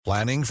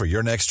Planning for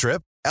your next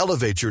trip?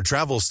 Elevate your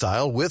travel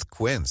style with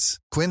Quince.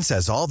 Quince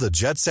has all the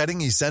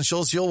jet-setting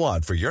essentials you'll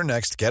want for your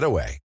next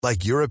getaway,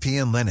 like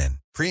European linen,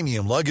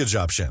 premium luggage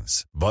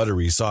options,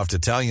 buttery soft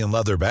Italian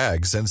leather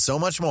bags, and so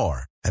much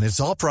more. And it's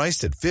all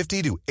priced at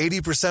 50 to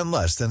 80%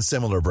 less than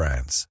similar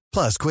brands.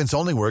 Plus, Quince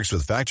only works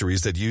with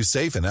factories that use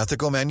safe and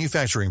ethical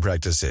manufacturing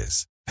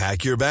practices.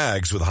 Pack your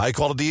bags with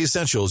high-quality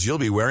essentials you'll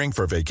be wearing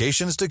for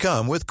vacations to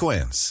come with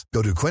Quince.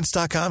 Go to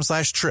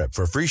quince.com/trip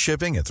for free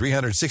shipping and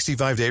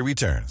 365-day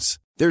returns.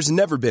 There's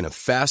never been a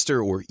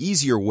faster or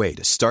easier way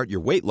to start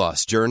your weight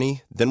loss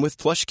journey than with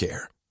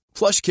PlushCare.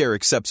 PlushCare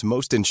accepts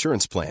most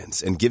insurance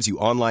plans and gives you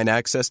online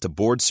access to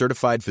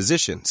board-certified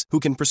physicians who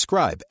can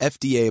prescribe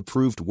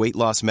FDA-approved weight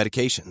loss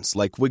medications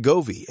like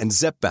Wegovy and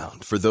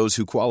Zepbound for those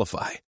who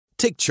qualify.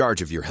 Take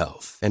charge of your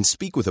health and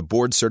speak with a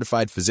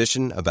board-certified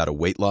physician about a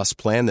weight loss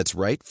plan that's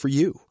right for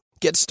you.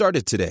 Get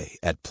started today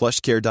at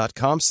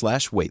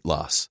plushcare.com/weight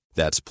loss.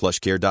 That's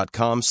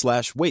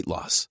plushcare.com/weight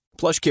loss.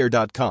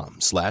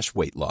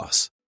 plushcare.com/weight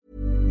loss.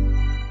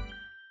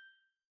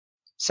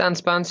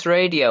 Sanspants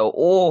Radio.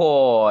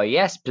 Oh,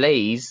 yes,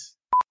 please.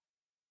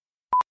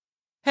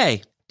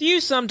 Hey, do you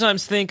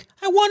sometimes think,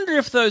 I wonder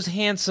if those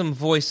handsome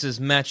voices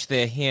match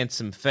their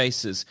handsome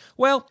faces?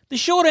 Well, the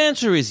short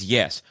answer is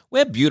yes.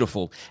 We're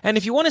beautiful. And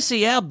if you want to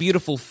see our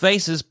beautiful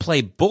faces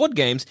play board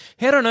games,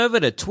 head on over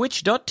to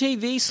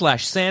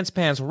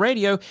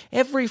twitch.tv/sanspantsradio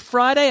every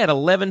Friday at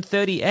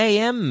 11:30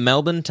 a.m.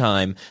 Melbourne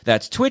time.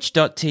 That's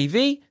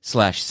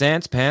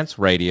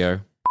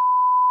twitch.tv/sanspantsradio.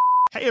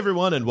 Hey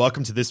everyone, and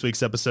welcome to this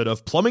week's episode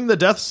of Plumbing the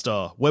Death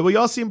Star, where we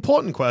ask the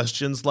important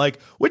questions like,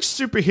 which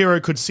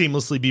superhero could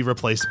seamlessly be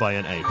replaced by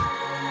an ape?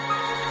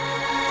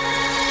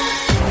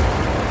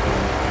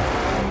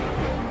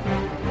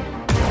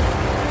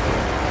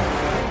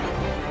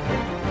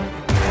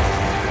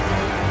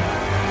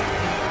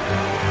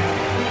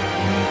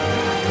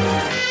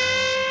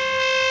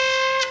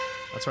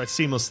 That's right,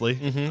 seamlessly.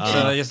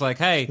 So they're just like,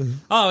 hey,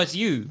 it's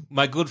you,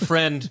 my good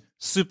friend,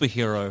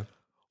 superhero.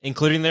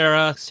 Including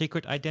their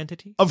secret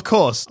identity? Of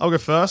course. I'll go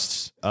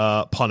first.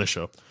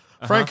 Punisher.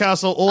 Frank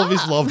Castle, all of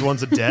his loved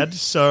ones are dead,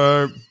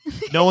 so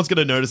no one's going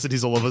to notice that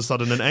he's all of a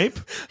sudden an ape.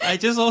 I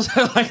just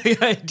also like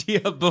the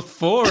idea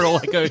before it all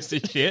goes to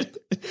shit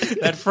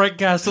that Frank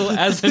Castle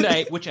as an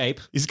ape. Which ape?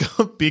 He's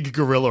got big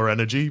gorilla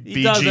energy,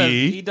 He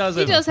BGE. does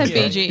He does have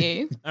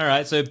BGE. All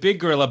right, so big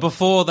gorilla.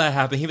 Before that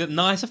happened, he had a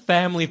nice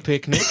family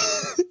picnic.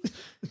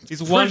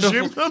 His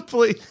wonderful,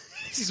 Presumably.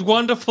 his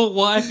wonderful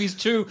wife, his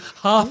two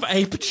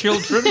half-ape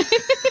children,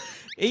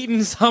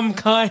 eating some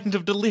kind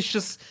of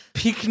delicious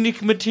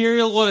picnic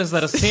material. What is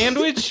that, a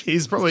sandwich?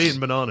 He's probably eating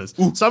bananas.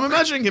 So I'm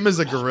imagining him as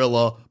a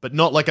gorilla, but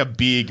not like a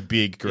big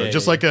gorilla. Yeah,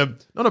 just yeah. like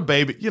not a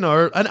baby,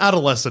 an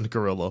adolescent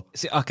gorilla.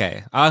 See,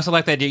 okay, I also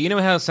like the idea. You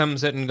know how some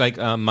certain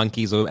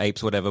monkeys or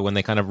apes or whatever, when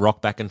they kind of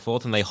rock back and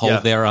forth and they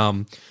hold their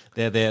feet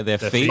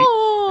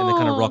and they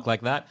kind of rock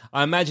like that?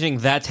 I'm imagining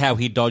that's how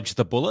he dodged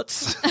the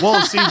bullets.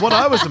 Well, see, what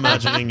I was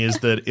imagining is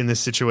that in this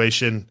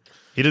situation,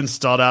 he didn't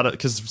start out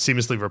because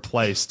seamlessly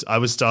replaced. I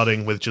was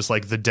starting with just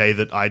like the day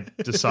that I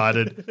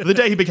decided, the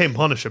day he became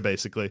Punisher,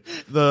 basically.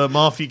 The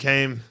mafia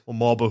came, or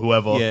mob or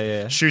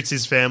whoever, shoots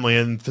his family,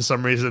 and for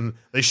some reason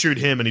they shoot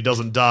him and he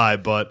doesn't die,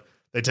 but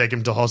they take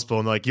him to hospital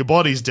and they're like, your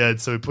body's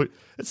dead, so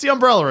it's the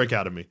Umbrella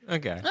Academy.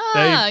 Okay.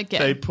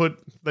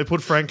 They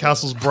put Frank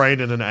Castle's brain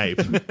in an ape.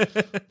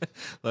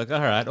 Look, all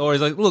right. Or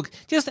he's like, look,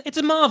 it's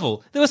a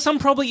Marvel. There was some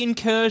probably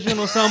incursion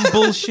or some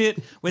bullshit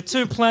where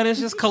two planets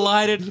just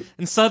collided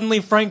and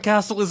suddenly Frank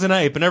Castle is an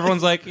ape. And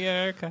everyone's like,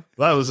 yeah, okay.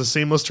 That was a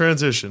seamless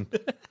transition.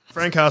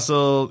 Frank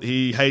Castle,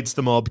 he hates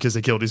the mob because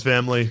they killed his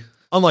family.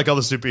 Unlike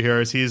other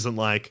superheroes, he isn't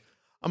like,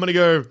 I'm going to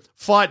go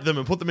fight them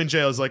and put them in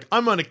jail. He's like,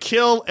 I'm going to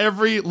kill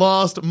every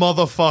last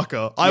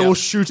motherfucker. I will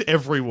shoot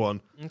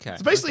everyone. Okay.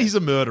 So basically, he's a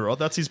murderer.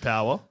 That's his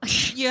power.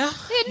 Yeah.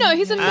 Yeah, no,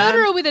 he's a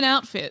murderer with an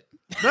outfit.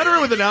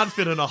 Murderer with an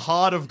outfit and a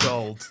heart of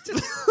gold.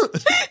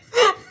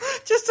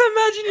 Just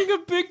imagining a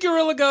big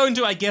gorilla go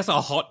into, I guess,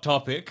 a hot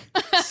topic,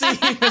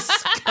 seeing a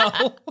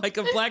skull, like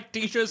a black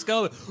t-shirt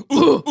skull,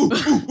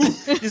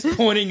 just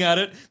pointing at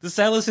it. The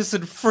sales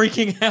assistant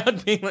freaking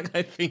out, being like,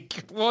 I think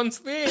it wants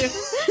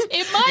this.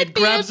 It might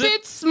be a grabs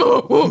bit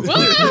smooth.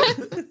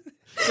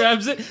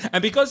 Grabs it,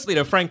 and because,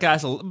 Frank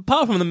Castle,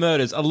 apart from the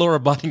murders, a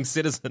law-abiding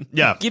citizen,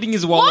 getting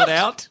his wallet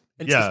out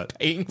and just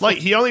paying for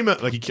he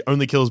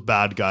only kills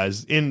bad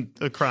guys in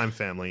a crime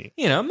family.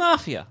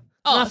 Mafia.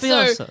 Oh, so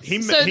their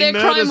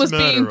crime was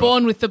being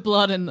born with the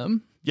blood in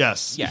them.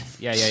 Yes. Yeah.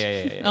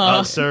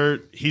 So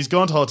he's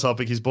gone to Hot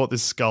Topic. He's bought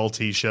this skull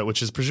t-shirt,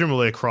 which is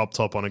presumably a crop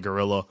top on a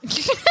gorilla.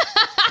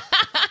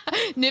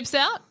 Nips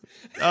out?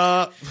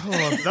 What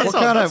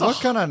kind of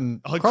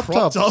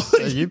crop tops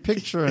are you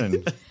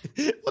picturing?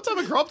 What type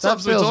of crop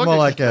tops That are we feels talking? more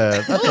like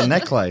that's a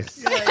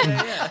necklace.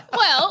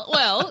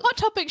 Well, Hot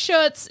Topic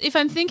shirts, if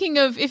I'm thinking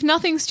of, if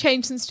nothing's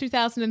changed since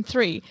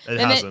 2003. It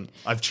hasn't.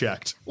 I've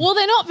checked. Well,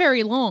 they're not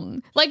very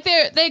long. Like,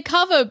 they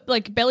cover,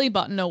 like, belly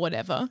button or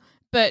whatever.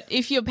 But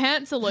if your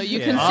pants are low, you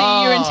can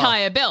see your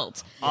entire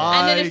belt.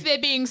 And then if they're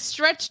being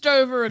stretched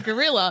over a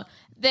gorilla,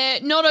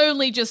 they're not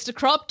only just a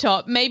crop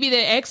top, maybe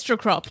they're extra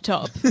crop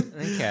top.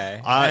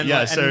 Okay.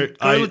 So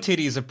gorilla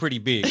titties are pretty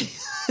big.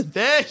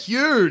 they're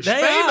huge,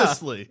 They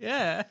famously. are.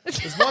 Yeah.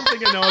 There's one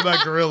thing I know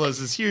about gorillas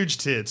is huge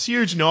tits,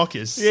 huge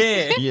knockers.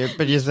 Yeah. Yeah,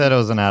 but you said it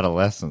was an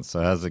adolescent, so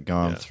has it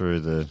gone through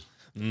the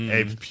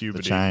Ape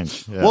puberty.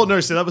 change? Yeah. Well, no,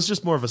 so that was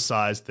just more of a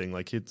size thing.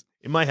 Like it's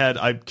in my head,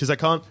 because I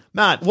can't.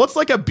 Matt, what's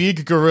like a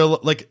big gorilla?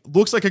 Like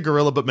looks like a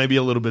gorilla, but maybe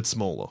a little bit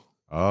smaller.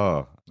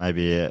 Oh,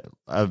 maybe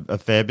a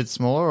fair bit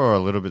smaller or a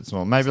little bit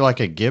smaller. Maybe like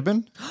a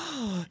gibbon?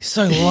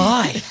 So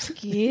light.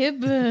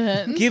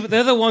 Gibbon.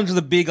 They're the ones with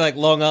the big, like,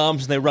 long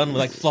arms, and they run,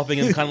 like, flopping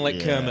and kind of like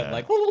Kermit,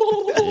 like.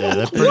 Yeah,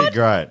 they're pretty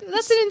great.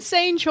 That's an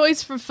insane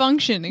choice for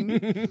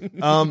functioning.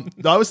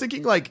 I was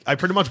thinking like I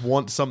pretty much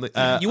want something.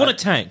 You want a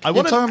tank? I You're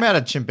want. talking about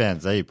a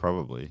chimpanzee,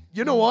 probably.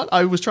 You know what?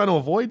 I was trying to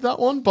avoid that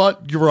one,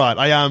 but you're right.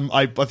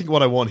 I think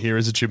what I want here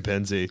is a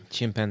chimpanzee.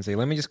 Chimpanzee.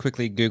 Let me just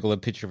quickly Google a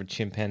picture of a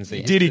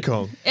chimpanzee. Diddy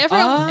Kong.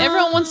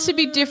 Everyone wants to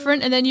be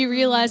different, and then you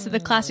realize that the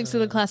classics are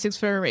the classics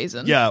for a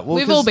reason. Yeah, well,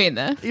 we've all been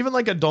there. Even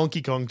like a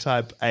Donkey Kong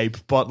type ape,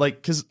 but like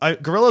because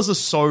gorillas are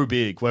so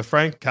big, where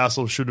Frank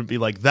Castle shouldn't be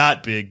like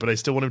that big, but I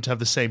still want him to have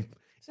the same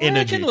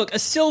energy. I reckon, look, a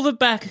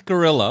silverback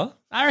gorilla,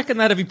 I reckon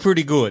that'd be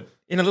pretty good.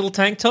 In a little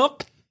tank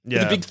top.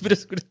 Yeah. With a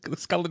bit of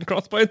skull and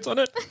crossbones on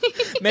it.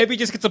 Maybe he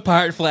just gets a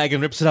pirate flag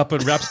and rips it up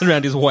and wraps it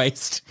around his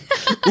waist.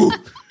 Ooh.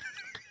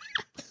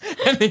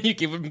 And then you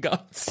give him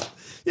guns.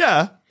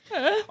 Yeah.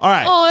 All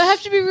right. Oh, they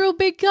have to be real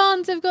big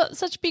guns. They've got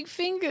such big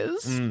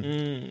fingers.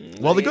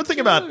 Well, the good thing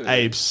about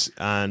apes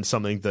and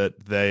something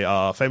that they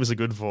are famously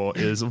good for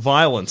is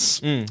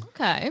violence.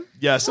 Okay.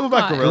 Yeah,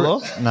 silverback Right.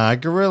 gorilla. No,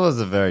 gorillas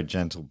are very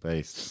gentle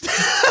beasts.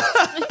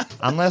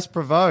 Unless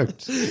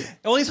provoked.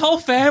 Well, his whole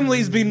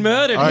family's been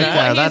murdered. Okay,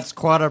 now. that's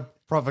quite a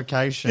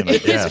provocation, I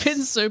He's guess.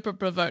 been super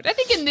provoked. I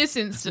think in this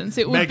instance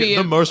it would Megan, be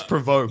the most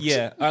provoked.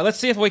 Yeah. All right, let's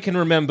see if we can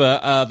remember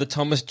the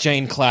Thomas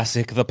Jane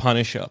classic, The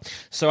Punisher.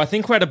 So I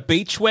think we're at a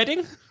beach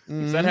wedding.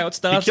 Is that how it He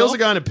starts kills off? a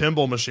guy in a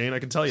pinball machine, I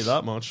can tell you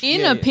that much.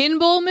 in a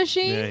pinball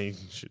machine. Yeah, he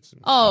shoots him.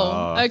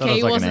 Oh, I thought okay. it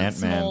He was like an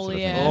wasn't Ant-Man small. sort of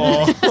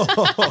Yeah.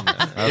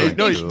 thing. Yeah,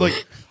 no, cool.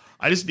 like,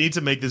 I just need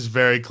to make this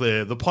very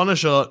clear. The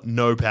Punisher,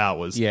 no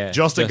powers. Yeah,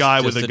 just a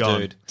guy just with a a gun.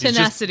 dude. He's just-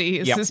 Tenacity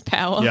is Yep. his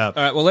power. yeah. All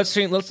right, well,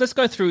 let's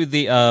go through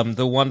the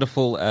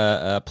wonderful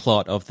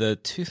plot of the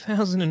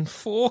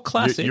 2004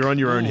 classic. You're on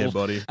your own here,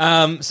 buddy.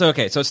 So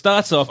it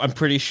starts off. I'm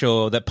pretty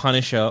sure that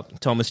Punisher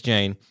Thomas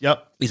Jane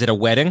Yep. is at a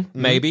wedding.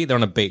 Maybe they're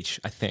on a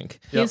beach. I think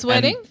His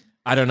wedding. And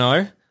I don't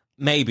know.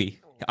 Maybe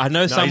I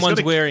know someone's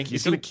got a- wearing.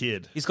 he's got a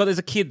kid. There's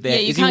a kid there. Yeah,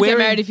 you Is he can't wearing?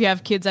 get married if you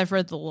have kids. I've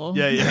read the law.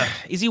 Yeah, yeah.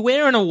 Is he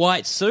wearing a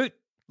white suit?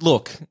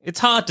 Look, it's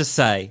hard to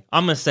say.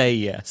 I'm going to say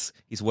yes.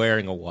 He's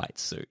wearing a white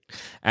suit.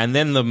 And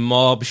then the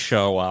mob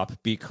show up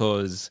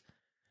because,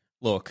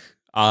 look,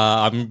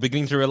 I'm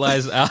beginning to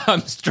realize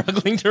I'm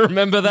struggling to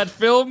remember that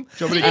film.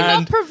 Did he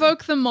not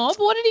provoke the mob?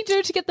 What did he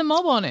do to get the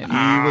mob on him?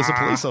 He was a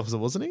police officer,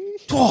 wasn't he?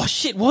 Oh,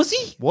 shit, was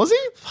he? Was he?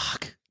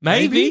 Fuck.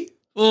 Maybe.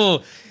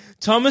 Oh,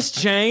 Thomas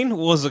Jane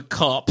was a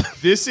cop.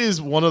 This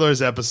is one of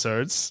those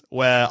episodes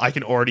where I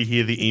can already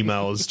hear the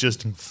emails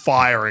just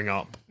firing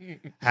up.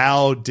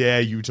 How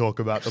dare you talk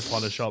about The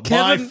Punisher? My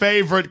Kevin-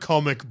 favorite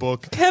comic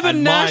book. Kevin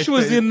and my Nash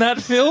was in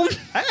that film.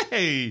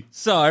 Hey!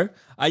 So,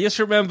 I just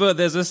remember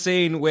there's a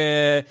scene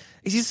where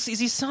is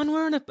his son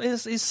wearing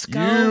his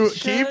skull You shirt?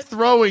 keep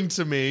throwing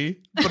to me,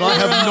 but I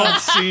have not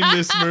seen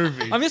this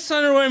movie. I'm just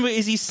trying to remember,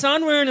 is his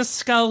son wearing a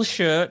skull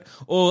shirt,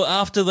 or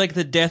after like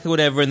the death or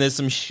whatever, and there's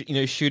some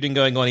shooting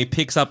going on, he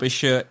picks up a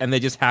shirt and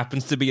there just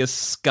happens to be a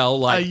skull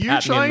Are like you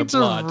pattern trying in the to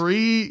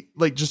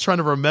blood. just trying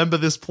to remember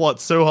this plot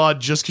so hard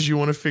just because you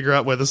want to figure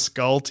out where the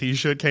skull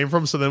t-shirt came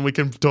from so then we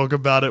can talk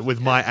about it with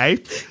my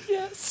ape?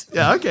 Yes.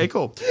 Yeah, okay,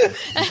 cool.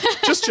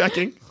 Just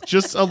checking.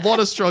 Just a lot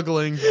of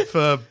struggling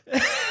for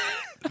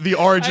the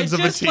I origins of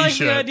a just like the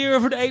t-shirt. idea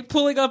of an ape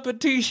pulling up a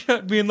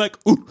t-shirt being like,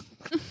 ooh,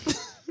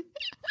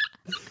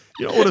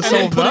 You don't want to and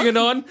then solve putting that. it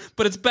on,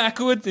 but it's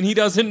backwards and he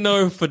doesn't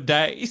know for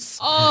days.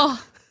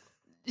 Oh,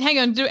 hang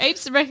on. Do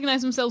apes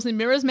recognize themselves in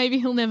mirrors? Maybe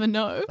he'll never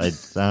know.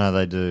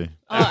 They do.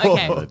 Oh,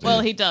 okay. Well,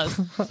 he does.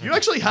 You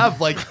actually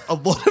have like a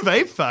lot of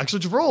ape facts,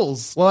 which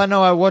rules. Well, I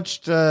know I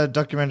watched a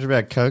documentary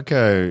about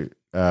Coco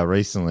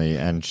recently,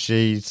 and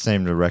she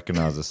seemed to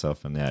recognize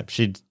herself in the ape.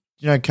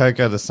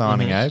 Coco the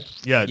signing ape?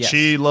 Yeah, Yes.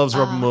 she loves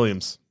Robin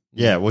Williams.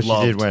 Yeah, well, she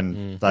Loved. did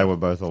when they were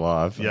both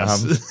alive.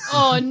 Yes.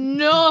 Oh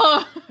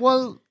no!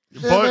 Well,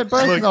 they're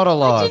both look, not I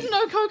alive. didn't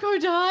know Coco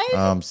died.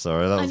 I'm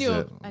sorry, that I was knew,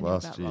 it I knew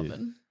last about year.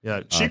 Robin.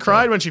 Yeah, she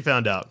cried when she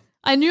found out.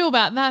 I knew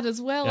about that as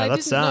well. Yeah, I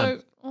that's didn't sad.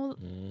 know. Oh,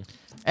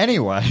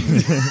 Anyway,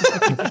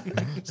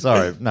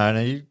 sorry,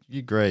 no,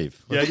 you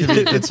grieve. Yeah, Let's you give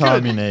her did. the It's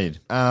time good. you need.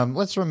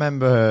 Let's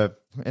remember her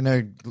in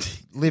her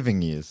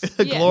living years.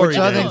 yeah, Glory Which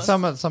I days. think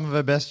some of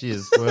her best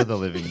years were the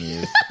living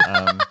years.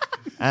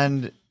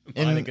 And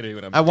Finding it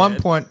when I'm at one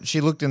dead. point,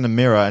 she looked in the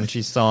mirror and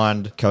she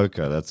signed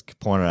Coco. That's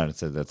pointed out and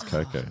said, "That's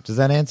Coco." Does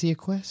that answer your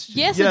question?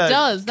 Yes, Yeah, it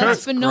does. That's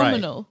Coco's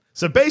phenomenal.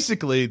 So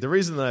basically, the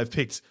reason that I've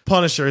picked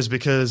Punisher is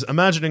because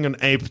imagining an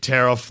ape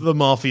tear off the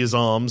Mafia's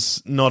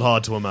arms, not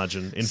hard to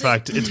imagine. In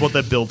fact, it's what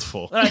they're built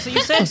for. All right, so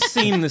you said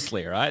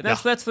seamlessly, right?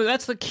 That's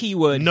the key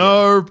word.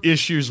 No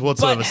issues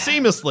whatsoever. But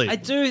Seamlessly. I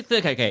do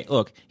think, okay,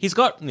 look, he's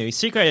got his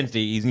secret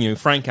identity, he's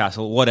Frank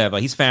Castle, whatever,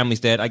 his family's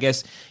dead. I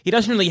guess he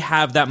doesn't really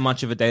have that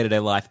much of a day-to-day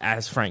life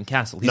as Frank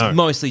Castle. He's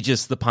mostly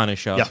just the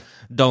Punisher,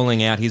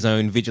 doling out his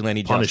own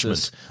vigilante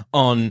justice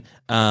on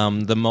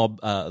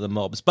the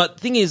mobs. But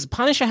the thing is,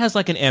 Punisher has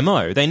like an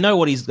MO. They know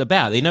what he's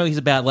about. They know he's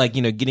about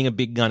getting a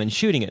big gun and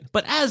shooting it.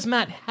 But as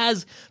Matt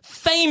has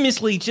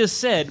famously just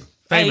said,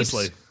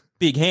 apes,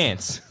 big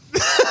hands.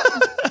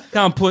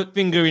 Can't put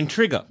finger in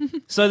trigger.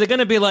 So they're going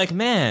to be like,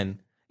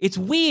 man, it's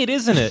weird,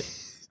 isn't it,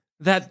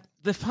 that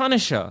the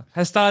Punisher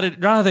has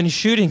started, rather than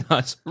shooting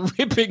us,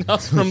 ripping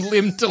us from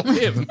limb to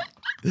limb.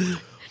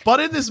 But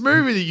in this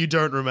movie that you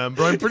don't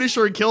remember, I'm pretty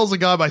sure he kills a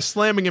guy by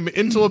slamming him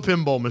into a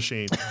pinball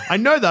machine. I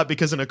know that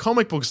because in a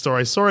comic book store,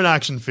 I saw an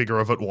action figure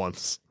of it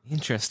once.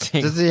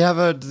 Interesting. Does he have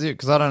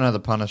because I don't know the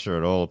Punisher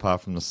at all,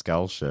 apart from the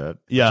skull shirt.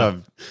 Yeah.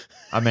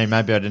 I mean,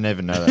 maybe I didn't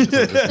even know that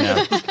until just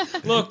now.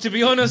 Look, to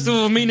be honest,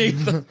 me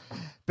neither.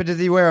 But does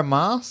he wear a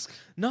mask?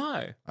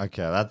 No.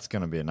 Okay, that's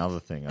going to be another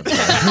thing. All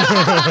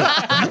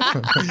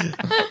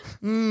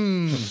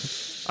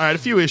right, a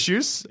few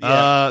issues.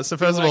 Yeah. So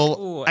first of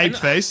all, ape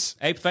face.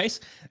 Ape face.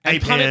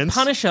 Ape hands.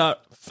 Punisher,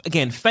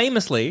 again,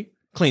 famously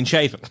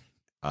clean-shaven.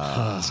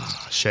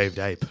 Shaved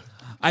ape.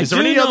 Is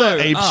there any other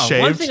apes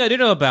shaved? One thing I do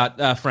know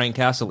about Frank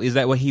Castle is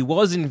that he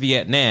was in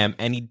Vietnam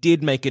and he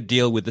did make a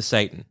deal with the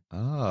Satan.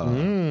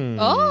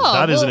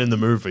 That isn't in the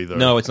movie, though.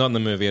 No, it's not in the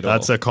movie at all.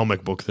 That's a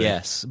comic book thing.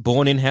 Yes.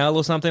 Born in Hell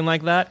or something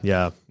like that?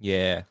 Yeah.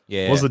 Yeah.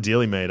 What was the deal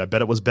he made? I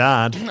bet it was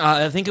bad.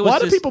 I think it was Why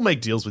do people make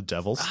deals with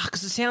devils?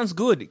 Because it sounds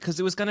good. Because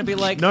it was going to be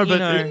like, No,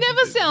 but It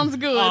never sounds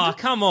good. Oh,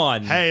 come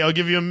on. Hey, I'll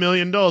give you $1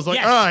 million. Like,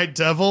 Yes. all right,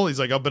 devil. He's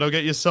like, but I'll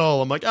get your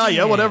soul. I'm like,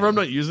 yeah, whatever. I'm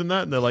not using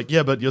that. And they're like,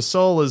 yeah, but your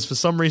soul is for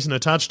some reason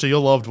attached to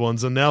your loved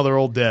ones, and now they're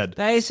all dead.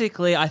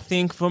 Basically, I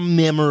think from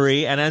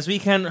memory, and as we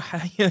can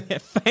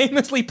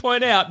famously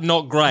point out,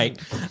 not great.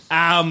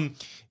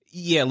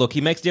 Yeah, look,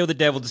 he makes a deal with the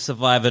devil to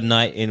survive a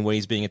night in where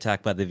he's being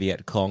attacked by the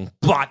Viet Cong.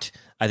 But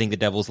I think the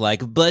devil's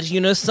like,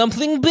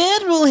 something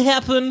bad will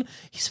happen.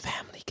 His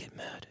family get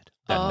murdered.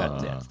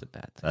 That's the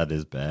bad thing. That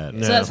is bad.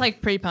 So that's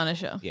like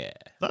pre-Punisher. Yeah.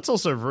 That's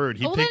also rude.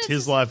 He Well, picked then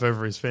his life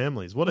over his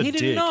family's. What a He dick.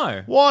 didn't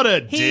know. What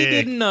a dick. He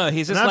didn't know.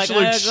 He's just An like,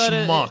 absolute I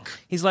gotta, schmuck.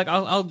 He's like,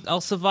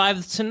 I'll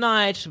survive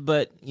tonight,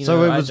 but So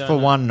know, it was I for don't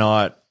know. one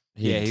night.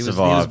 Yeah, he was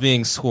survived.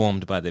 being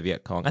swarmed by the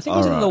Viet Cong. I think it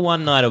was in the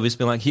one night of just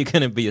being like, you're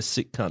going to be a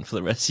sick cunt for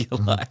the rest of your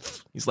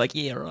life. He's like,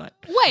 yeah, right.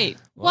 Wait,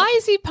 why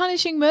is he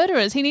punishing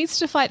murderers? He needs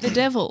to fight the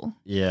devil.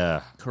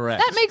 Yeah.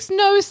 Correct. That makes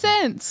no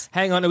sense.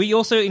 Hang on, are we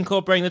also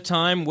incorporating the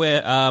time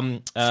where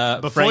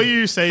Before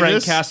you say Frank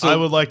this, Castle, I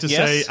would like to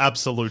say Yes?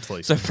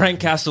 absolutely. So Frank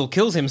Castle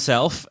kills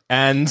himself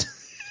and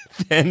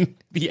then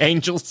the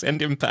angels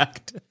send him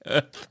back to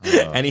Earth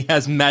and he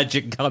has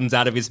magic guns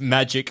out of his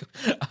magic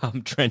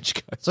trench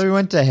coat. So he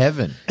went to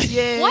heaven.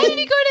 Yeah. Why did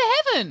he go to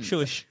heaven?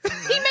 Shush. He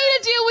made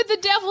a deal with the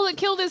devil that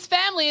killed his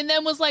family and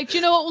then was like, do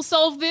you know what will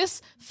solve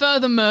this?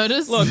 Further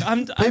murders. Look,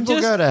 I'm People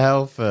just... go to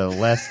hell for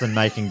less than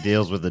making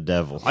deals with the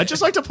devil. I'd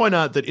just like to point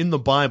out that in the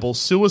Bible,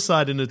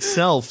 suicide in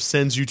itself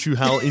sends you to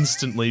hell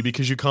instantly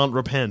because you can't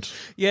repent.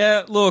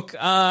 Yeah, look,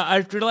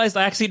 I realized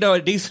I actually know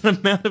a decent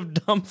amount of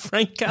dumb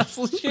Frank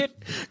Castle shit.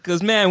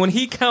 Because, man, when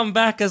he come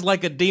back as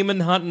like a demon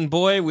hunting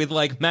boy with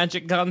like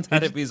magic guns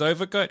out of his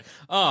overcoat,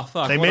 oh,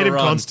 fuck, They what made a him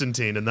run.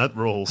 Constantine, and that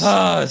rules.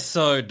 Oh,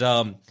 so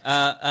dumb.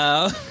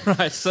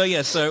 Right, so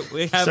yeah, so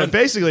we have So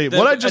basically,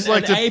 what I'd just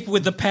like an to- ape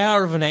with the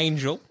power of an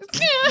angel.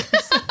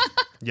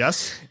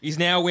 Yes? He's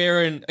now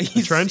wearing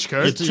his trench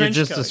coat? his You trench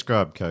just coat,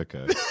 described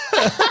Coco.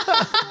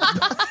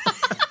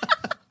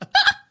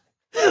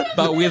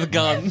 but with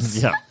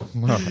guns. Yeah.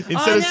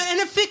 Instead of, and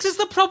it fixes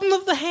the problem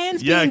of the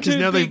hands Yeah, being 'cause too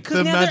now big. the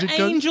Because now magic they're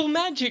gun- angel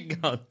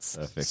magic guns.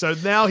 so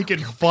now he can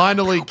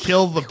finally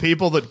kill the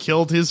people that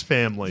killed his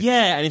family.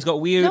 Yeah, and he's got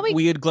weird, No,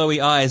 weird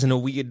glowy eyes and a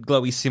weird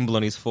glowy symbol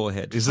on his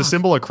forehead. Is the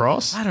symbol a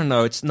cross? I don't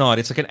know. It's not.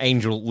 It's like an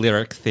angel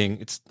lyric thing.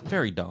 It's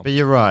very dumb. But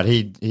you're right.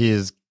 He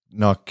is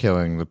not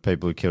killing the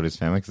people who killed his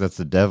family because that's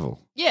the devil.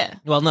 Yeah.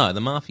 Well, no,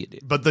 the mafia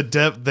did. But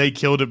they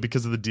killed it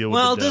because of the deal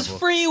Well, with the does devil.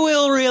 free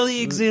will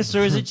really exist, or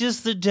is it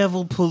just the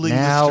devil pulling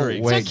Now the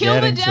strings? we're So kill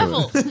the getting to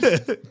devil.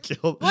 it.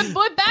 Killed-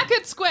 We're back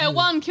at square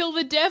one, kill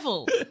the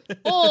devil.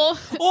 Or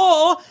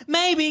Or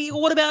maybe,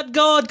 what about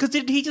God? Because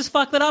did he just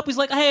fuck that up? He's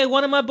like, hey,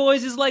 one of my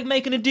boys is like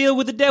making a deal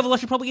with the devil. I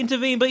should probably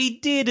intervene, but he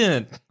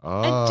didn't.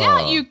 I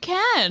doubt you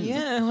can.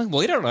 Yeah,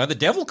 well, you don't know. The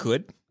devil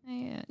could.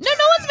 Yeah. No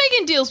one's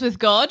making deals with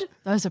God.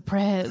 Those are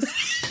prayers.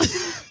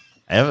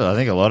 I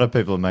think a lot of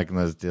people are making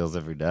those deals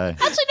every day.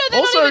 Actually, no, they're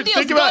Also, not even deals.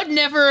 think about- God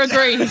never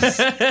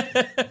agrees.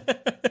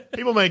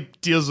 People make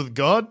deals with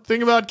God.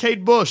 Think about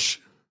Kate Bush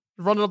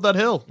running up that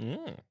hill.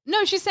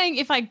 No, she's saying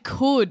if I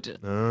could.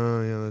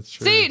 Oh, yeah, that's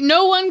true. See,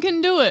 no one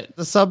can do it.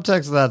 The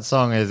subtext of that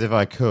song is if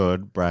I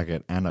could,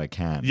 bracket, and I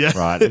can. Yeah.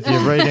 Right? If you're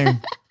reading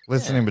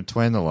Listening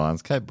between the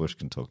lines, Kate Bush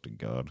can talk to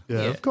God.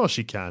 Yeah, of course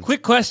she can.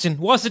 Quick question.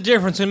 What's the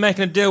difference between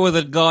making a deal with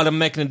a god and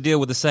making a deal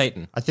with a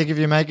Satan? I think if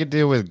you make a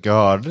deal with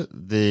God,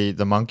 the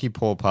monkey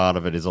paw part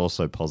of it is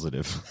also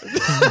positive.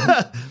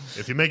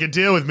 If you make a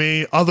deal with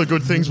me, other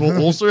good things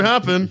will also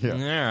happen. All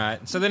right.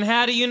 So then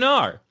how do you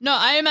know? No,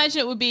 I imagine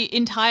it would be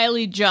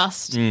entirely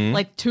just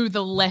like to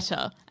the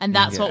letter, and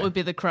that's what would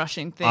be the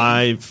crushing thing.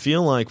 I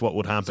feel like what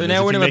would happen So is now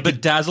if we're you in a make it-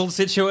 bedazzled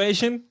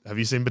situation? Have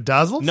you seen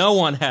Bedazzled? No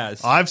one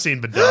has. I've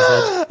seen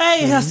Bedazzled.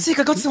 Hey, sick,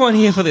 I got someone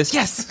here for this.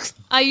 Yes.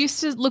 I used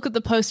to look at the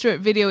poster at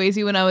Video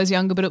Easy when I was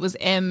younger, but it was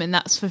M, and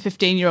that's for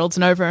 15-year-olds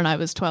and over, and I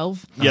was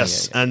 12.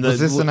 Yes. And Was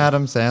this an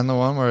Adam Sandler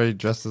one where he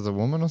dressed as a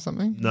woman or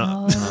something?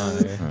 No.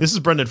 This is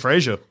Brendan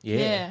Fraser.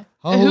 Yeah.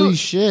 Holy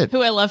shit.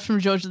 Who I loved from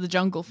George of the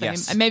Jungle fame.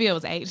 Yes. And maybe I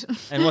was 8.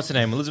 And what's her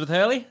name? Elizabeth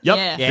Hurley?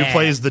 Yep. Yeah. Who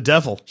plays the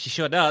devil. She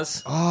sure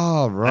does.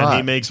 Oh, And right.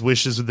 he makes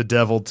wishes with the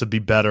devil to be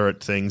better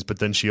at things, but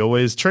then she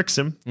always tricks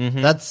him.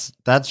 That's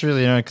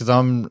really, because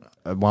I'm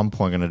at one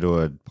point going to do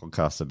a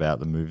podcast about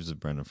the movies of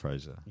Brendan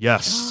Fraser.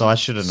 Yes. So I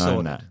should have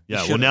known that.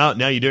 Yeah, well,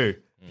 now you do.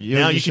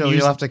 Now you can use...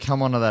 You'll have to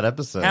come onto that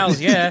episode. Hells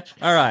yeah.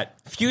 All right.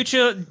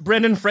 Future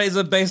Brendan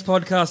Fraser-based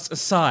podcast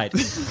aside.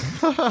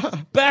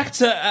 Back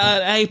to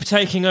an ape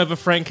taking over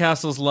Frank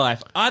Castle's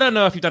life. I don't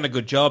know if you've done a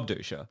good job,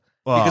 Dusha.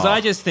 Because I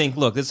just think,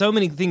 look, there's so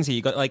many things here.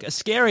 You've got like a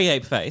scary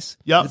ape face.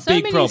 Yep. It's a So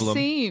big many problem.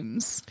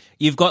 seams.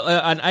 You've got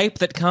an ape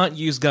that can't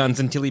use guns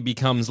until he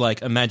becomes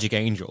like a magic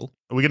angel.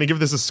 Are we going to give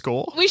this a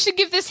score? We should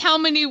give this how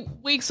many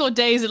weeks or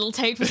days it'll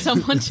take for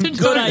someone to Good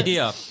notice.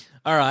 idea.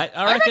 All right.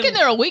 I reckon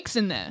there are weeks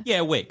in there.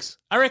 Yeah, weeks.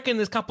 I reckon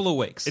there's a couple of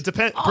weeks. It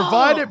depends.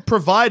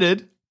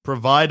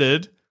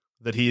 Provided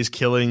that he is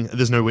killing.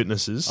 There's no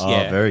witnesses. Oh,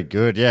 Yeah. very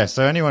good. Yeah,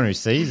 so anyone who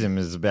sees him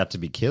is about to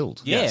be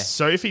killed. Yeah. Yes.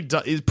 So if he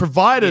does,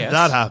 provided Yes.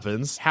 that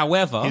happens,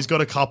 However, he's got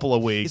a couple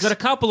of weeks. he's got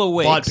a couple of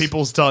weeks. But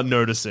people start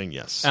noticing.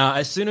 Yes.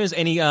 As soon as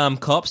any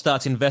cop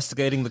starts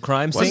investigating the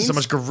crime Why is scenes, there so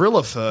much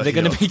gorilla fur? they're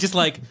going here? to be just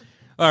like,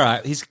 all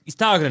right, he's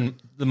targeting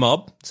the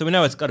mob, so we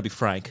know it's got to be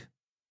Frank.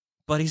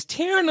 But he's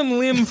tearing them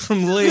limb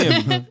from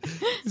limb.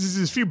 There's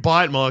a few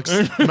bite marks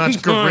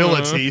match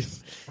gorilla teeth.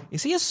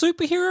 Is he a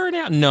superhero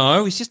now?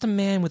 No, he's just a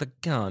man with a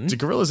gun. Do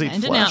gorillas eat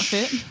And an flesh?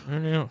 outfit. I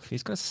don't know.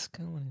 He's got a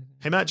skull on him.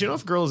 Hey Matt, do you know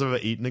if gorillas have ever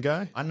eaten a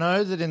guy? I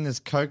know that in this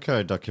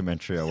Coco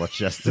documentary I watched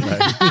yesterday,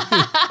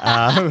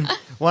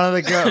 one of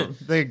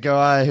the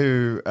guy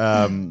who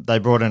they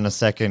brought in a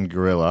second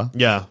gorilla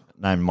Yeah.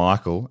 named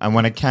Michael, and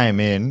when it came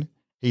in,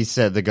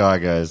 the guy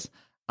goes,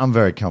 "I'm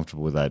very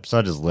comfortable with apes, so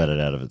I just let it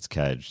out of its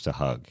cage to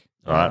hug."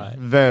 Right, Alright.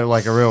 very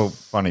like a real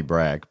funny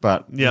brag,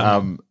 but Yeah.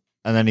 and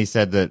then he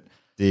said that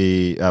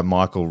the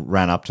Michael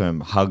ran up to him,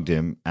 hugged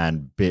him,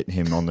 and bit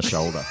him on the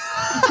shoulder.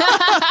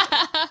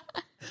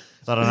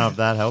 So I don't know if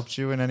that helps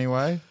you in any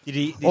way.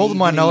 All of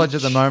my knowledge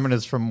at the moment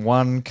is from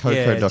one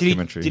Coco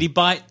documentary. Did he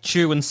bite,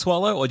 chew, and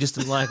swallow, or just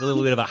like a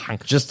little bit of a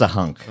hunk? Just a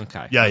hunk.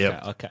 Okay.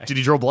 Yeah. Okay. Did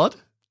he draw blood?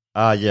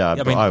 Yeah,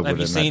 I mean, I have would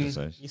you imagine seen?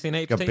 so. You seen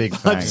ape Got teeth? big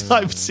fangs.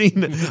 I've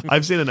seen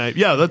an ape.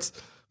 Yeah, that's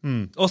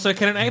Also,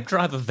 can an ape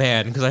drive a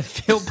van? Because I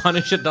feel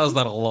Punisher does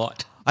that a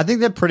lot. I think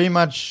they're pretty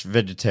much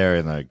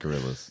vegetarian though,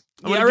 gorillas.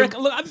 Yeah, I reckon.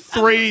 Look,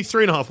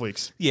 3.5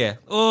 weeks. Yeah.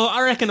 Oh,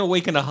 I reckon a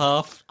week and a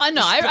half. I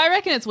know. I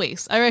reckon it's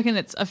weeks. I reckon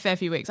it's a fair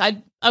few weeks.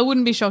 I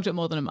wouldn't be shocked at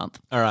more than a month.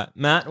 All right,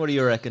 Matt. What do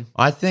you reckon?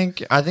 I think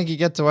he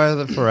gets away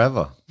with it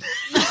forever.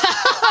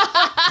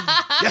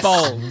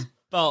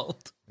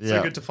 Bold.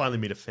 So good to finally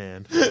meet a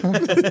fan.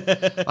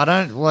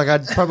 I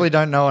probably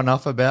don't know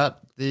enough about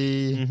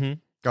the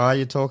guy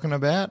you're talking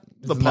about.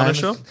 The His name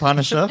is Punisher?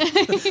 Punisher.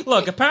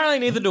 Look, apparently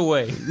neither do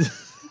we.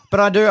 But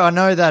I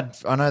know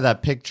that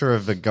picture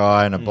of the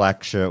guy in a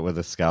black shirt with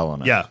a skull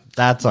on it. Yeah.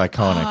 That's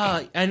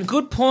iconic. And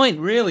good point,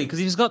 really, because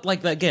he's got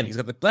like again, he's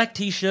got the black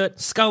T-shirt,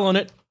 skull on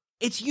it.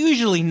 It's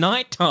usually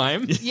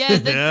nighttime. Yeah,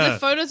 the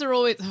photos are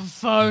always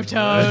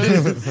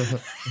photos.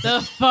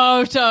 The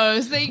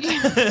photos.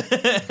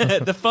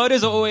 The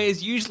photos are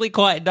always usually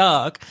quite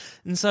dark,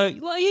 and so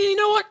like, you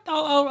know what?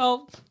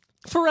 I'll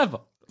forever.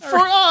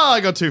 I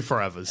got 2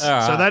 forevers. All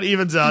right. So that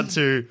evens out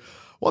to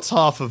what's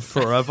half of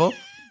forever?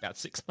 About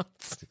 6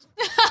 months.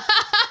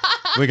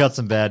 We got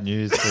some bad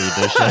news for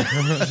you,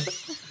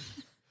 Disha.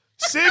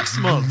 6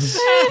 months.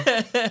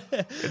 I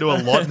do a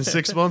lot in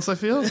 6 months, I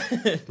feel.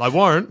 I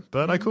won't,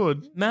 but I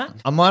could.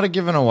 Matt? I might have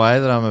given away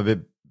that I'm a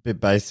bit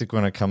basic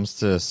when it comes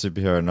to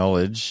superhero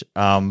knowledge.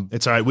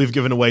 It's all right. We've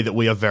given away that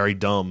we are very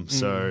dumb,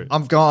 so...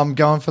 I'm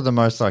going for the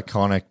most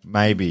iconic,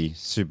 maybe,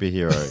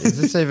 superhero. Is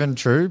this even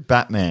true?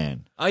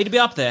 Batman. Oh, you'd be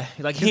up there,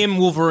 like him,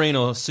 Wolverine,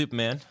 or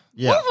Superman.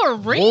 Yeah.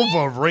 Wolverine.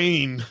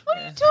 What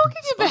are you talking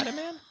about?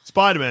 Spider-Man.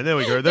 Spider-Man, there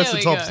we go. That's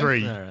There the we top go.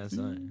 3. All right,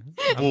 sorry.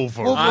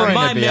 Wolverine.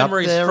 My would be up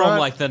memory's there, from right?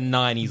 like the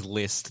 '90s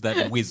list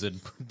that Wizard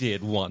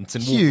did once,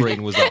 and Hugh-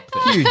 Wolverine was up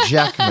there. Hugh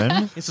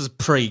Jackman. This is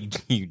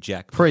pre-Hugh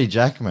Jackman.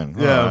 Pre-Jackman.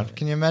 Yeah. All right.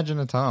 Can you imagine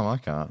a time? I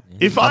can't.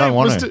 If I I, don't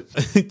was want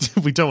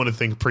to... we don't want to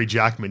think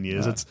pre-Jackman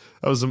years. That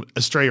was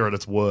Australia at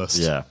its worst.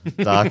 Yeah.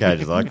 Dark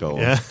Ages, I call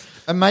it. Yeah.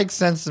 It makes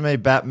sense to me.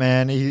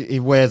 Batman, he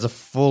wears a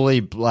fully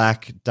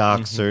black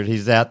dark suit.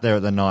 He's out there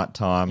at the night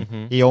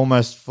time. He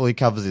almost fully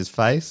covers his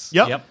face.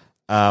 Yep.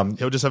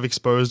 He'll just have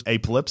exposed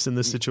ape lips in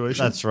this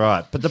situation. That's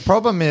right. But the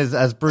problem is,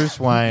 as Bruce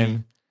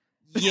Wayne,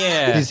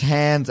 Yeah. his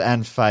hands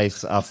and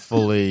face are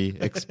fully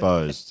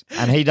exposed.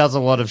 And he does a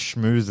lot of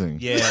schmoozing.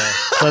 Yeah.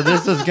 So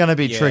this is going to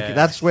be Yeah. tricky.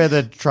 That's where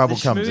the trouble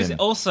comes Schmooze- in.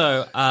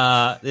 Also,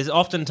 there's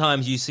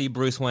oftentimes you see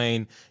Bruce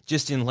Wayne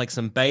just in like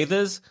some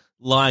bathers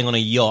lying on a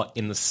yacht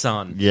in the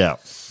sun. Yeah.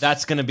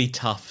 That's going to be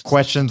tough.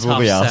 Questions will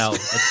Tough be sell.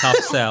 asked. A tough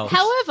sell.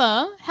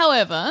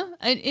 However,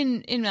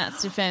 in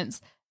Matt's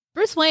defense,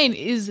 Bruce Wayne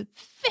is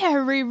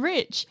very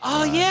rich.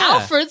 Oh, yeah.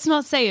 Alfred's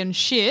not saying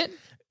shit.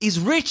 He's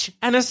rich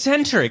and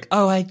eccentric.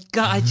 Oh, I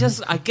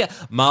get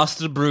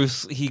Master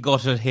Bruce. He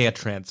got a hair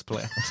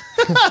transplant.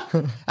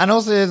 And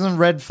also, isn't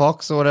Red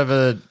Fox or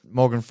whatever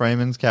Morgan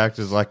Freeman's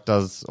character is like,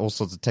 does all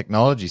sorts of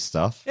technology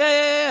stuff.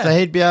 Yeah. So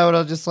he'd be able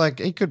to just like,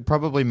 he could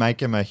probably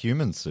make him a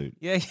human suit.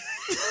 Yeah.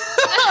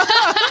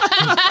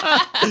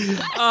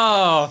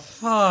 Oh,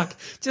 fuck.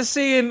 Just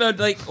seeing,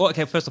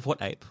 okay, first off,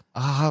 what ape?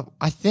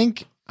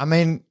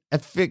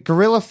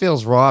 Gorilla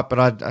feels right, but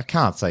I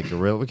can't say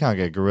gorilla. We can't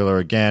get gorilla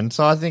again.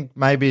 So I think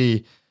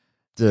maybe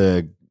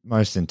the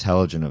most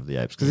intelligent of the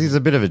apes, because he's a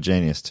bit of a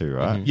genius too,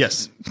 right?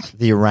 Yes.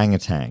 The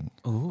orangutan.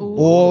 Ooh.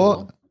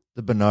 Or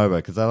the bonobo,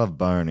 because they love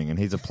boning, and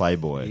he's a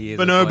playboy. He is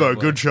a Bonobo,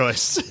 playboy. good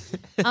choice.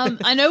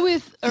 I know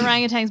with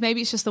orangutans,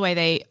 maybe it's just the way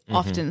they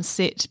often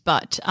sit,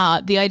 but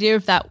the idea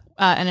of that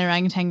an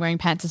orangutan wearing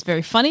pants is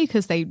very funny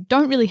because they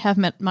don't really have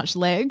much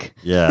leg.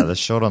 Yeah, they're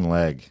short on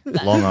leg,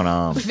 long on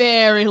arm.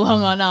 Very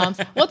long on arms.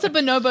 What's a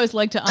bonobo's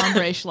leg to arm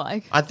ratio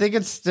like? I think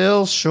it's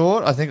still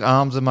short. I think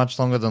arms are much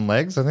longer than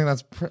legs. I think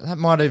that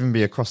might even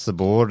be across the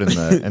board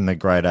in the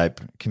great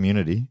ape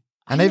community.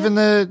 And even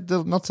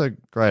the not so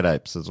great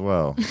apes as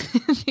well.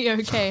 The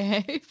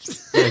okay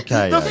apes.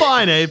 Okay, The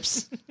fine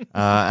apes.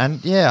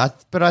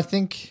 but I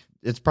think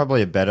it's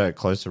probably a better,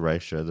 closer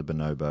ratio, the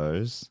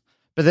bonobos.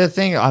 But the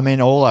thing,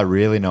 all I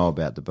really know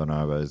about the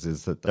bonobos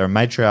is that they're a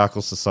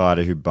matriarchal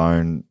society who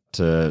bone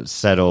to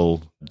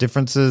settle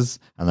differences,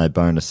 and they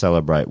bone to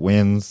celebrate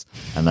wins,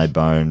 and they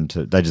bone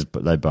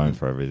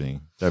for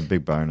everything. They're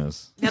big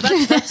boners. Now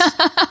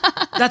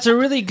that's a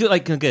really good,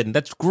 again,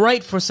 that's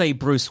great for, say,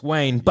 Bruce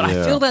Wayne, but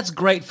I feel that's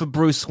great for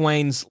Bruce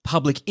Wayne's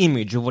public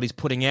image of what he's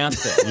putting out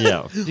there.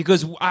 Yeah.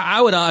 Because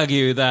I would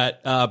argue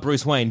that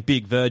Bruce Wayne,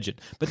 big virgin,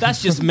 but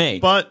that's just me.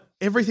 But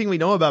everything we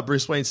know about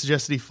Bruce Wayne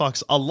suggests that he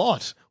fucks a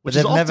lot, which But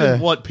is they've often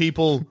never- what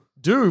people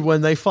do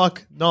when they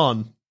fuck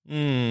none. Oh,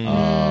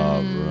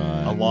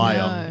 right. A liar.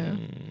 No.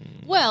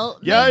 Well,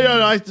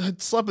 I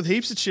slept with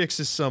heaps of chicks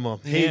this summer.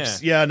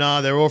 Heaps. Yeah,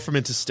 they're all from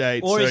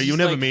interstate, Or so it's you'll just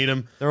never like- meet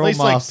them. They're all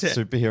masked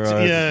superheroes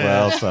as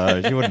well,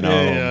 so you wouldn't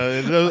know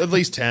them. Yeah, at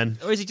least 10.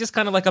 Or is he just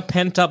kind of like a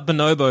pent-up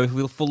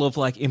bonobo full of,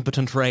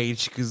 impotent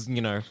rage because,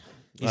 he's not...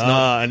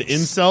 An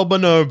incel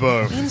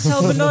bonobo.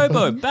 Incel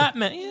bonobo,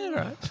 Batman, yeah,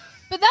 right.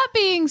 but that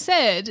being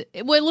said,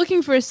 we're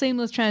looking for a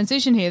seamless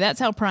transition here. That's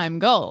our prime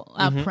goal,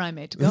 our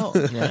primate goal.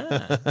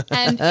 Yeah.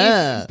 And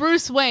if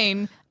Bruce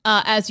Wayne,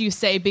 as you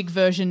say, big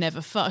version never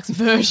fucks,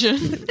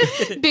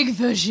 big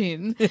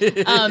version,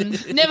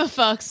 never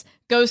fucks,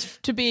 goes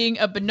to being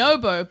a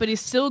bonobo, but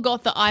he's still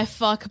got the I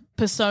fuck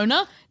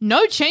persona,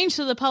 no change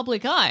to the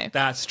public eye.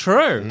 That's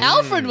true.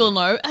 Alfred will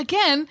know.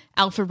 Again,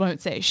 Alfred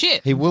won't say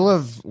shit. He will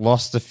have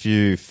lost a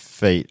few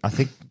feet. I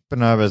think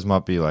bonobos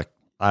might be I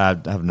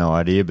have no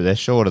idea, but they're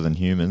shorter than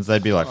humans.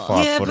 They'd be 5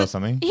 foot or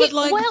something. But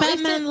Well,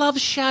 Batman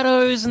loves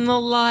shadows and the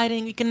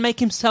lighting. He can make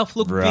himself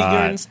look bigger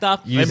and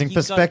stuff. Using He's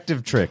got-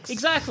 perspective tricks.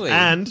 Exactly.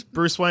 And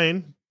Bruce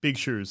Wayne, big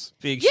shoes.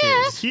 big Yeah.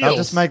 shoes. They'll Heels.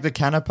 just make the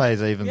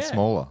canapes even Yeah.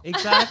 smaller.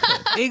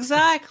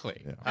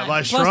 Exactly. Have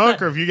I Plus shrunk,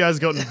 that- or have you guys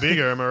gotten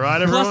bigger? Am I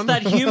right, Plus everyone?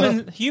 that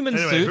human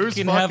Anyway, suit who's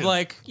can fucking?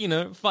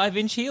 have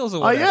 5-inch heels or Oh,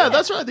 whatever. yeah,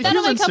 that's right. The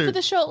That'll human make up for suit.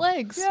 the short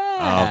legs.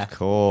 Yeah. Of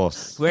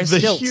course. Wear The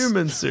stilts.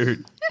 human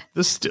suit.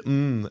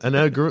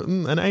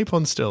 An ape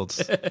on stilts.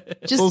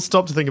 Just We'll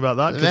stop to think about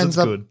that because it's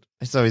good.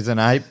 So he's an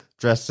ape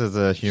dressed as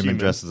a human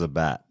dressed as a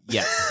bat.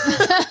 Yeah.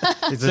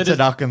 It's a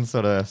Turducken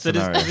sort of So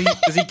scenario.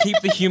 does he keep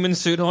the human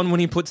suit on when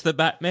he puts the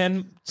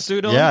Batman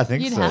suit on? Yeah, I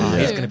think You'd so. have Yeah. to.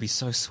 He's going to be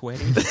so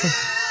sweaty.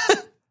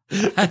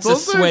 That's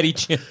also- a sweaty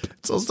chimp.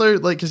 It's also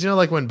because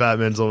when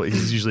Batman's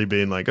he's usually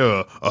being like,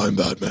 "Oh, I'm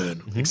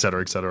Batman,"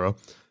 etc., etc.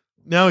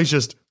 Now he's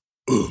just,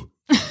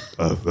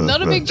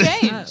 not a big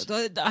change.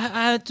 Do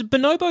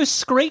bonobos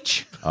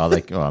screech?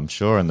 I'm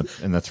sure in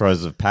the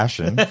throes of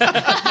passion.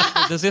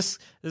 Does this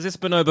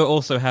bonobo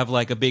also have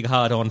a big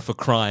hard on for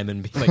crime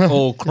and be like,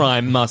 all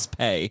crime must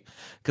pay?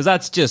 Because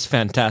that's just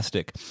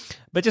fantastic.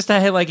 But just to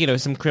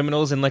have some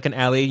criminals in an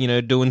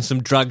alley, doing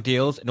some drug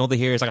deals, and all they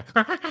hear is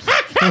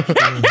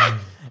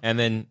and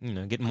then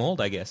getting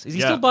mauled. I guess is he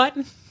Yeah. still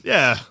biting?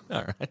 yeah.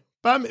 All right.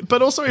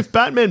 But also, if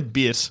Batman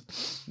bit,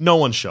 no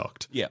one's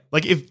shocked. Yeah.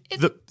 If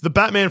the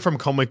Batman from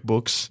comic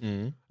books,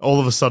 all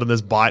of a sudden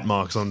there's bite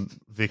marks on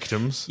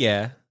victims.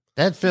 Yeah.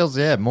 That feels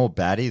more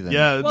batty than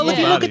Yeah. Well, if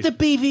you look at the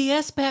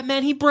BVS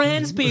Batman, he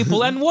brands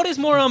people, and what is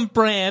more on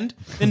brand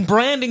than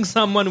branding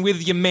someone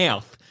with your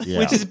mouth? Yeah.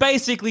 Which is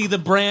basically the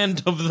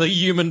brand of the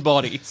human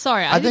body.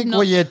 Sorry, I did think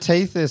not. your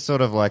teeth is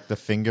sort of like the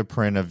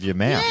fingerprint of your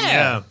mouth.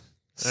 yeah.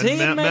 See,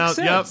 it makes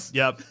sense.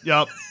 Yep.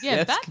 Yeah,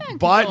 Yes. Batman. could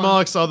Bite go on.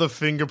 marks are the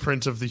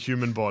fingerprint of the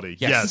human body.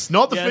 Yes. Yes,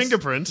 not the Yes.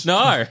 fingerprint.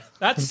 No,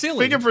 that's silly.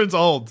 Fingerprint's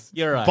old.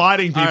 You're right.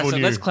 Biting All people right, so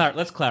new.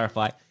 let's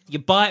clarify.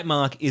 Your bite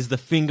mark is the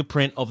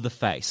fingerprint of the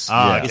face.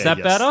 Ah, Is okay, that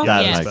yes. better?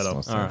 That Yes. makes Better.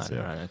 more sense. All right, yeah.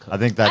 all right, cool. I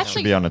think that Actually-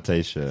 should be on a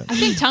t-shirt. I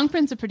think tongue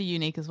prints are pretty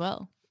unique as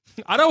well.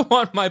 I don't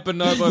want my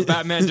bonobo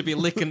Batman to be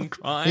licking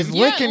crime. He's You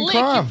don't licking lick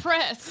your crime.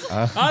 press.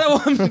 I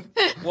don't want.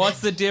 What's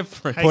the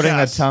difference? Hey, Putting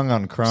Cass, a tongue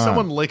on If crime.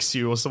 someone licks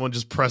you or someone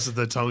just presses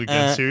their tongue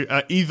against you,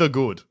 either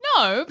good.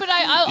 No, but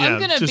I'm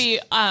Yeah,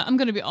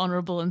 gonna be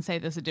honourable and say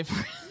there's a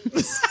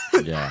difference.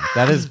 Yeah,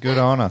 that is good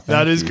honor.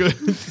 That is you. good.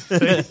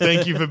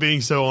 Thank you for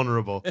being so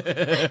honourable.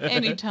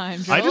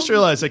 Anytime. I just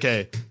realized,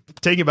 okay,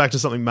 taking it back to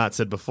something Matt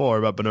said before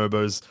about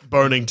bonobos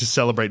boning to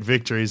celebrate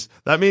victories,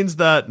 that means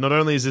that not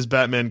only is this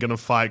Batman going to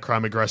fight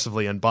crime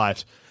aggressively and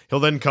bite, he'll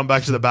then come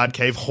back to the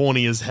Batcave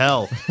horny as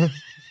hell.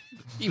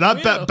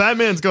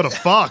 Batman's got to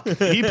fuck.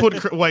 He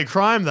put away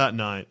crime that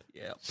night.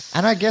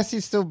 And I guess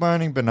he's still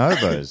boning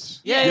bonobos.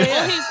 Yeah.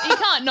 Well, he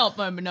can't not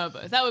bone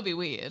bonobos. That would be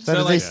weird. So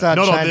does he like- start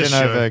Not on this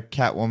changing show. over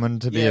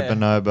Catwoman to be Yeah. a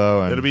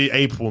bonobo? And It'll be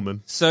Ape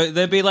Woman. So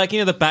there'd be like, the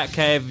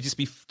Batcave would just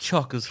be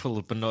chockers full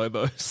of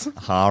bonobos.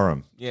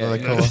 harem. Yeah, What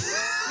do they call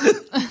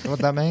it? What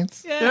that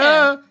means?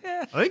 Yeah.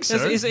 I think so.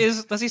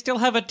 Does he still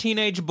have a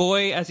teenage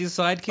boy as his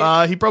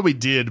sidekick? He probably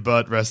did,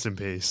 but rest in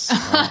peace.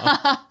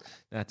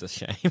 That's a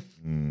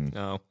shame.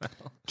 Oh,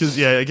 Because,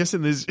 yeah, I guess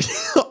in this...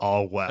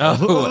 oh, wow.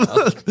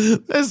 well.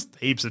 There's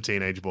heaps of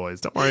teenage boys.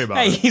 Don't worry about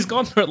Hey, it. he's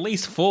gone through at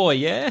least 4,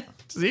 yeah?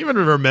 Does he even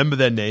remember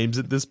their names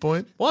at this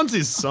point? One's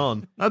his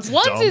son. That's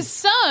One's dumb. his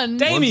son.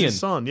 One's Damien. his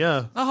son,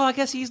 yeah. Oh, I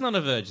guess he's not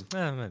a virgin.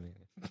 Maybe.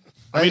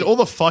 I mean, all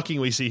the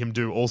fucking we see him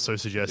do also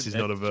suggests he's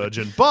not a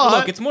virgin. But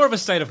Look, it's more of a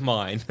state of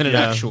mind than an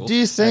Yeah. actual Do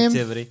you see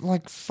activity. him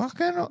like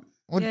fucking?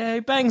 What, Yeah, he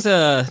bangs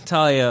a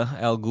Talia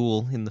al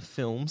Ghul in the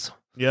films.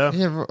 yeah.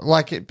 yeah,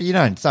 like it, you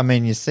don't. I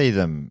mean, you see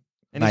them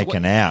And he's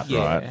making wa- out, yeah.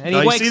 right? And No,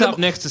 he you wakes see up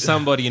them- next to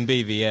somebody in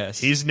BVS.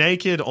 He's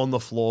naked on the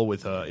floor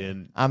with her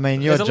in. I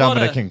mean, you're There's a lot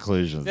jumping to of-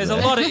 conclusions. There's there.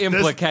 a lot of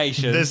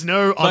implications. there's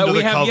no but under we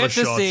the have cover yet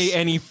to shots. see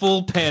any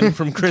full pen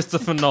from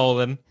Christopher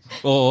Nolan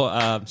or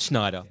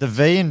Schneider. The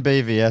V in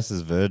BVS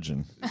is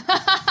virgin.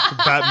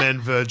 Batman,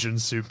 Virgin,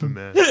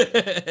 Superman.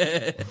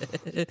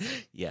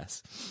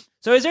 Yes.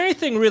 So is there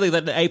anything really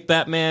that the ape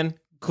Batman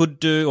could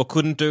do or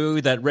couldn't do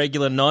that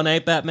regular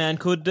non-ape Batman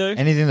could do?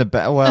 Anything that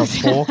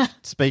talk,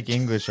 speak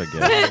English, I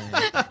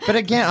guess. But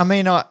again, I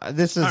mean,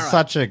 this is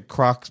such a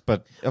crux.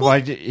 But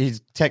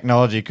his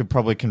technology could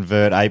probably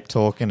convert ape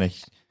talk into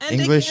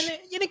English.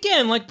 And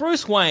again, like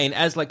Bruce Wayne,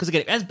 because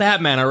again, as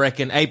Batman, I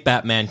reckon ape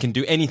Batman can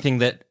do anything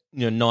that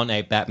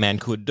non-ape Batman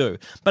could do.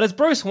 But as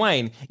Bruce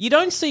Wayne, you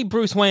don't see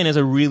Bruce Wayne as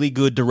a really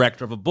good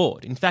director of a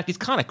board. In fact, he's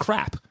kind of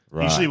crap.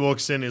 Right. Usually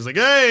walks in, he's like,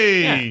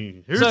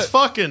 hey, who's So-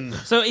 fucking?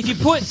 So if you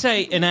put,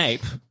 say, an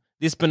ape,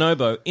 this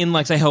bonobo, in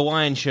like, say,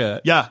 Hawaiian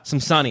shirt, Yeah. some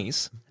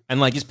sunnies, and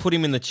like just put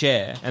him in the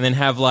chair, and then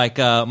have like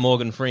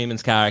Morgan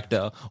Freeman's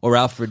character or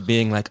Alfred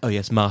being like, "Oh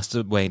yes,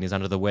 Master Wayne is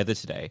under the weather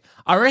today."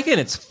 I reckon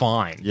it's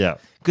fine. Yeah.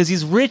 because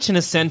he's rich and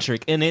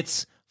eccentric, and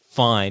it's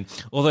fine.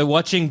 Although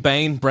watching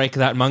Bane break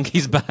that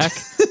monkey's back,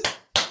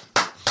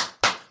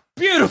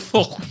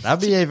 beautiful.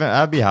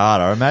 That'd be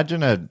hard. I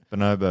imagine a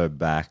bonobo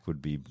back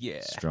would be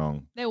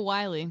strong. They're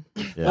wily.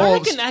 Yeah. I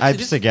reckon actually Apes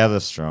this- together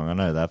strong. I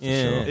know that for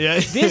sure. Yeah.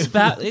 This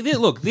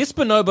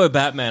bonobo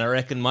Batman, I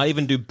reckon, might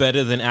even do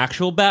better than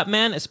actual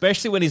Batman,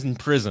 especially when he's in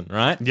prison,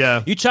 right?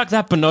 Yeah. You chuck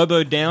that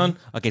bonobo down.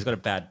 Okay, he's got a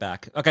bad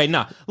back. Okay,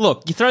 nah.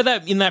 Look, you throw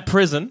that in that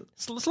prison.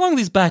 As long as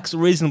his back's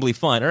reasonably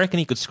fine, I reckon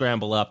he could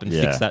scramble up and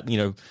fix that,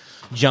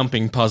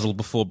 jumping puzzle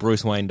before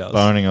Bruce Wayne does.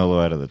 Boning all the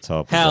way to the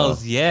top. as well.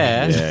 Hells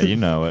yeah. Yeah, you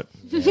know it.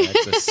 Yeah,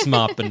 it's a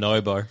smart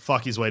bonobo.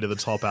 Fuck his way to the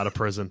top out of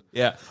prison.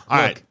 Yeah. All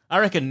Look, right. I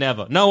reckon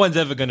never. No one's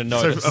ever going to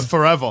So notice.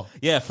 forever.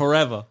 Yeah,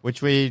 forever.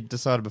 Which we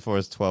decided before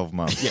is 12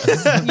 months.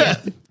 Yeah.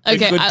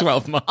 Okay. good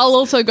 12 months. I'll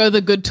also go the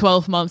good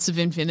 12 months of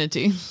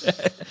infinity.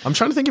 I'm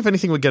trying to think if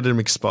anything would get him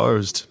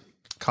exposed.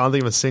 Can't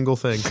think of a single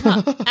thing.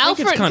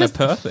 Alfred, kinda 'cause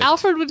perfect.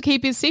 Alfred would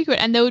keep his secret,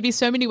 and there would be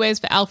so many ways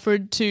for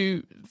Alfred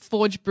to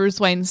forge Bruce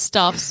Wayne's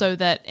stuff so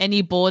that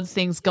any board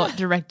things got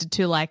directed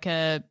to like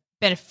a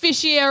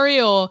beneficiary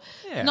or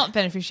not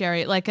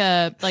beneficiary, like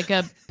a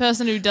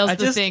person who does I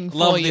the just thing for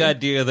love you. the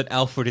idea that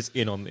Alfred is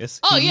in on this.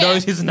 Oh, he yeah.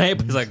 knows his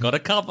neighbors. I got a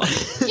cover.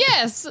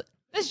 Yes,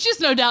 there's just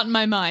no doubt in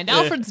my mind.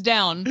 Alfred's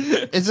down.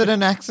 Is it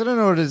an accident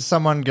or does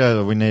someone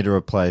go, we need to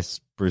replace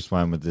Bruce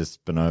Wayne with this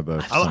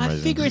bonobo for some I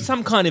reason? figure it's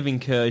some kind of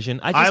incursion.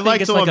 I I just like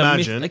think it's to like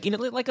imagine- a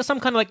myth, like some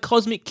kind of like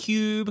cosmic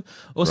cube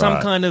or some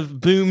Right. kind of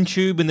boom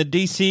tube in the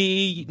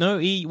DC,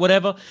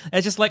 whatever.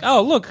 It's just like,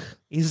 oh look,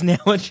 he's now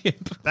a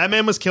chip.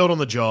 Batman was killed on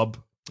the job.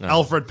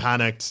 Alfred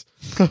panicked.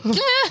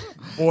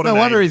 No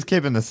wonder he's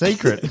keeping the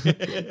secret.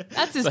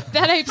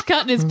 That ape's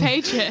cutting his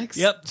paychecks.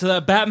 Yep. So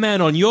that Batman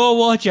on your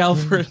watch,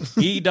 Alfred,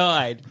 he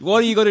died.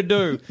 What are you going to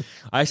do?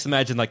 I just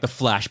imagine like the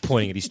Flash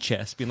pointing at his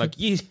chest, being like,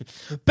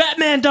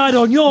 Batman died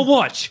on your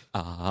watch.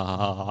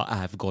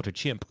 I've got a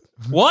chimp.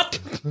 What?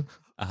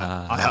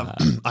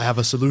 I have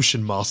a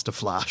solution, Master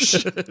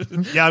Flash.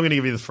 Yeah, I'm going to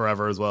give you the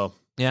forever as well.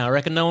 Yeah, I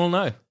reckon no one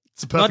will know.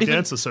 It's a perfect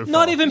answer so far.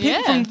 Not even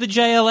people Yeah. from the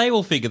JLA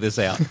will figure this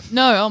out.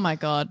 No, oh my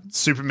god.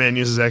 Superman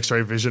uses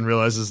X-ray vision,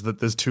 realizes that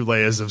there's 2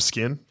 layers of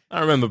skin. I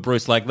remember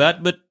Bruce like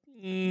that, but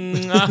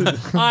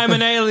I'm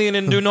an alien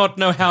and do not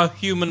know how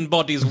human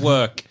bodies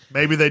work.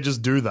 Maybe they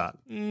just do that.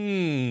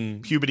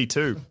 Puberty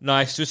too.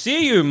 Nice to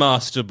see you,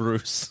 Master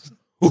Bruce.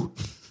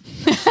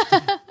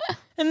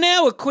 And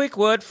now a quick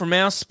word from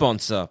our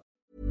sponsor.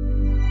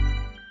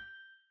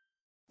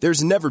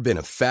 There's never been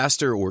a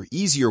faster or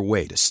easier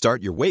way to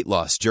start your weight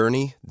loss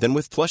journey than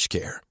with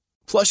PlushCare.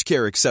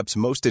 PlushCare accepts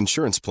most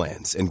insurance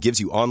plans and gives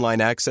you online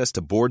access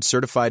to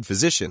board-certified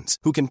physicians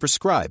who can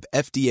prescribe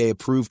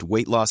FDA-approved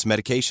weight loss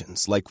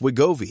medications like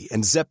Wegovy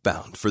and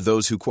Zepbound for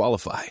those who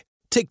qualify.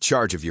 Take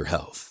charge of your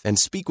health and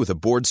speak with a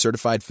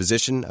board-certified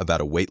physician about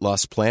a weight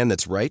loss plan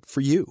that's right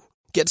for you.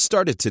 Get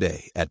started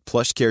today at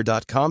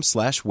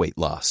plushcare.com/weight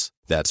loss.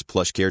 That's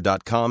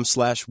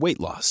plushcare.com/weight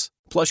loss.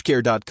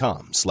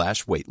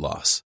 plushcare.com/weight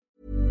loss.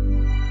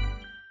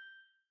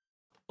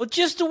 Well,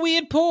 just a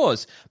weird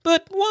pause.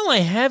 But while I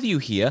have you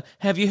here,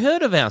 have you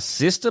heard of our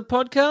sister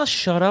podcast,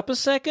 Shut Up a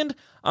Second?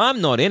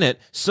 I'm not in it,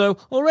 so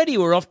already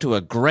we're off to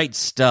a great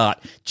start.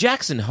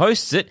 Jackson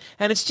hosts it,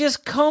 and it's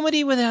just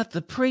comedy without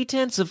the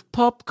pretense of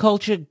pop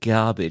culture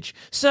garbage.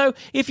 So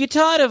if you're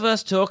tired of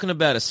us talking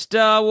about a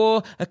Star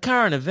War, a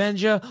current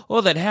Avenger,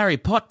 or that Harry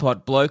Pot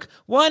bloke,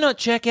 why not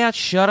check out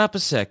Shut Up a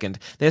Second?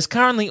 There's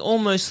currently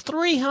almost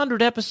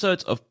 300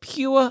 episodes of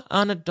pure,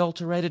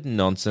 unadulterated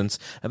nonsense,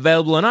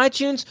 available on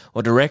iTunes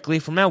or directly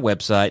from our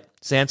website,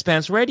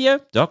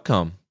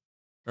 sanspantsradio.com.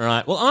 All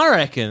right. Well, I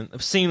reckon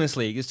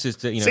seamlessly. It's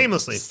just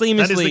Seamlessly.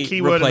 That is the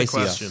key word in the replace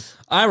here. question.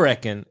 I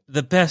reckon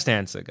the best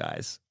answer,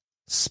 guys,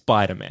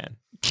 Spider-Man.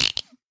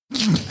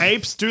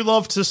 Apes do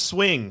love to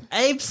swing.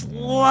 Apes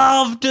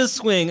love to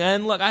swing,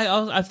 and look,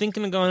 I'm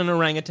thinking of going an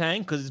orangutan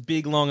because it's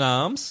big, long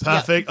arms.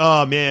 Perfect.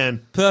 Oh,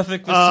 man.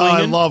 Perfect for I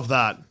swinging. love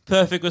that.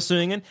 Perfect for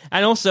swinging,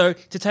 and also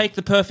to take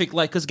the perfect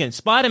because again,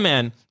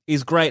 Spider-Man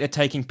is great at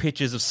taking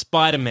pictures of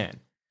Spider-Man,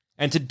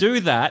 and to do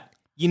that.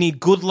 You need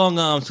good long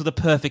arms for the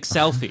perfect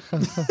selfie.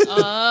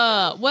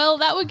 Well,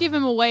 that would give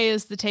him away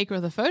as the taker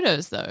of the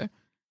photos, though.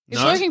 He's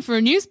No. working for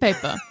a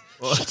newspaper.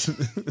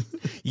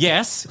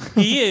 Yes,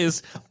 he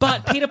is.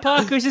 But Peter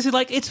Parker is just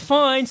like, it's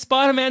fine,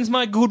 Spider-Man's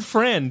my good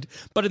friend.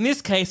 But in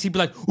this case, he'd be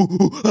like, ooh,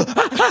 ooh,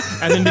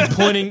 and then be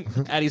pointing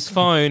at his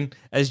phone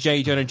as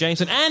J. Jonah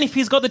Jameson. And if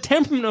he's got the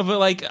temperament of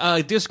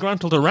a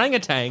disgruntled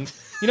orangutan,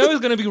 you know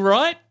who's going to be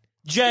right?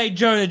 J.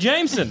 Jonah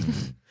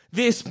Jameson.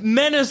 This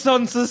menace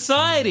on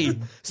society,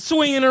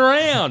 swinging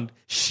around,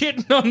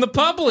 shitting on the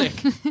public.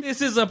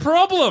 This is a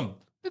problem.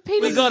 But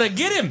Peter, We gotta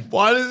get him.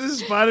 Why does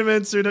this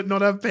Spider-Man suit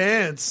not have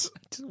pants?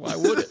 Why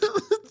would it?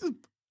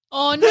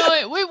 oh no,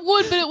 it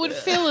would, but it would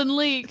fill and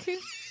leak.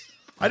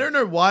 I don't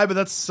know why, but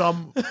that's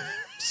somehow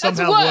That's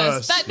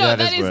worse. That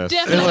is is worse.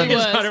 definitely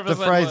It's worse. 100% The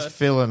phrase worse.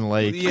 fill and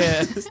leak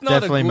Yeah, it's not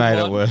definitely a good made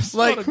one. it worse. It's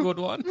not a good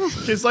one.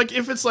 Because like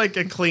if it's like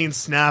a clean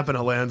snap and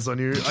it lands on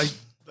you,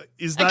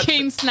 is A that?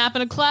 keen snap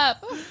and a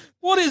clap.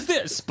 What is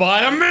this?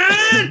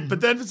 Spider-Man?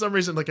 But then for some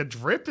reason, like a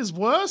drip is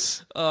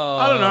worse.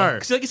 I don't know.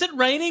 So, like, is it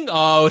raining?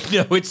 Oh,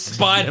 no, it's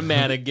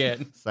Spider-Man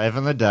again.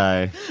 Saving the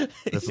day.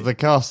 This is the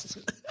cost.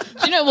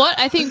 Do you know what?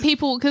 I think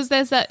people, because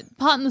there's that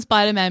part in the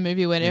Spider-Man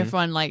movie where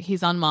everyone, like,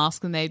 he's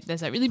unmasked and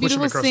there's that really Push him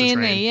beautiful across the scene.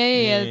 train.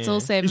 Yeah. It's all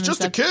saving He's just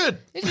a and stuff. kid.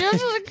 It's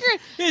just a kid.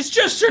 It's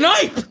just an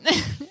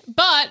ape.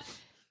 But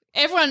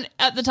everyone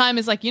at the time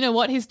is like, you know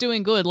what? He's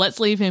doing good.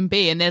 Let's leave him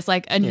be. And there's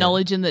like a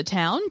knowledge in the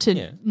town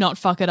to not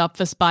fuck it up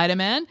for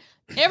Spider-Man.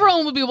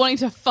 Everyone would be wanting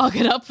to fuck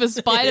it up for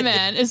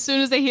Spider-Man as soon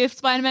as they hear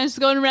Spider-Man's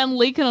going around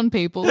leaking on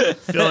people.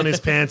 Filling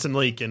his pants and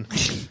leaking.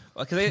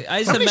 I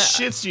just How many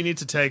shits do you need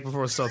to take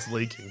before it starts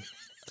leaking?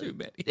 Too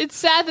many. It's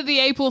sad that the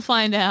ape will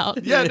find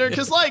out. Yeah, no,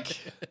 because like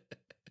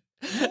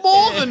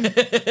more than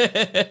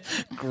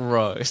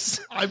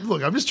Gross.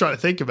 I'm just trying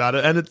to think about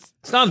it, and it's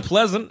It's not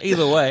unpleasant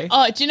either way.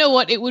 Oh, do you know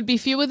what? It would be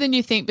fewer than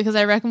you think because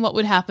I reckon what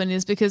would happen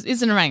is because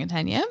it's an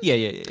orangutan, yeah?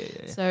 Yeah.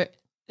 So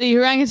the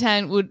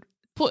orangutan would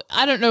put,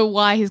 I don't know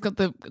why he's got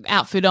the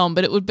outfit on,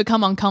 but it would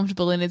become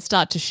uncomfortable and it'd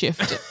start to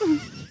shift.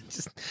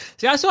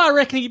 See, so I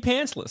reckon he'd be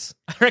pantsless.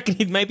 I reckon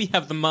he'd maybe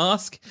have the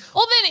mask.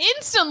 Well, then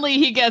instantly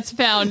he gets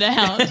found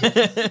out.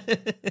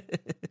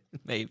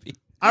 Maybe.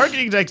 I reckon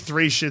you can take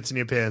 3 shits in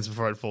your pants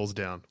before it falls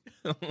down.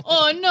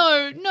 Oh,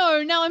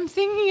 no. Now I'm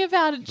thinking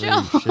about it,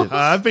 John.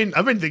 I've been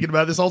thinking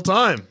about this whole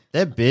time.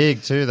 They're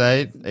big too.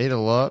 They eat a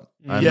lot,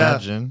 I Yeah.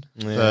 imagine.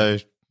 So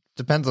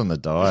depends on the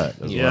diet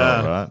as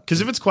well, right?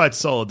 Because if it's quite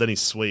solid, then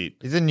he's sweet.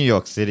 He's in New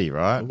York City,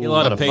 right? A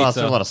lot of fuss,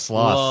 pizza. a lot of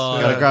slice.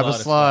 Lot- Gotta grab a lot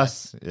of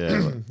slice.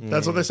 Yeah.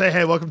 That's what they say.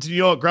 Hey, welcome to New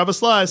York. Grab a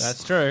slice.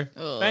 That's true.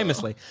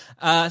 Famously.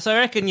 So I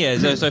reckon,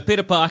 so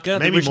Peter Parker,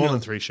 Maybe the original, more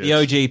than 3 shits. the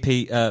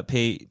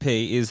OG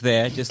P is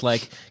there, just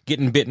like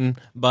getting bitten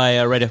by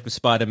a radioactive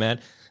Spider-Man.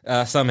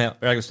 Somehow,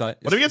 radioactive spider.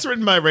 What if he gets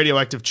ridden by a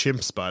radioactive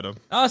chimp spider?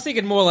 I was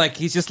thinking more like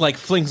he's just like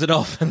flings it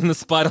off and the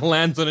spider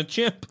lands on a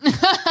chimp.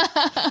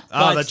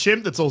 The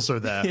chimp that's also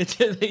there.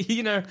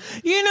 you know,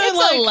 It's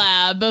like a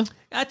lab.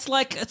 it's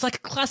like a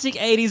classic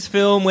 80s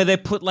film where they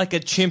put like a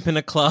chimp in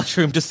a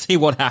classroom to see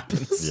what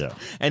happens. Yeah.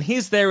 And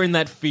he's there in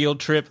that field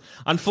trip.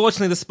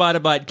 Unfortunately, the spider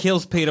bite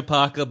kills Peter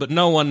Parker, but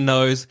no one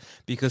knows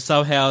because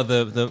somehow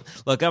the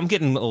look, I'm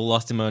getting all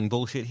lost in my own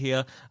bullshit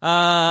here.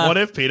 What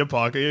if Peter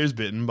Parker is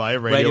bitten by a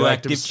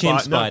radioactive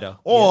chimp spider? spider.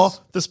 Or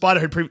Yes. the spider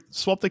who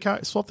swapped the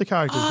characters.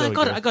 I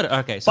got it.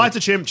 Okay, so Bites a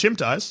chimp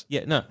dies.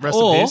 yeah, no. Rest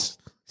in or peace.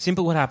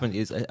 simple, what happened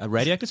is a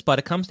radioactive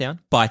spider comes down,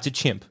 bites a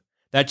chimp.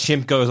 That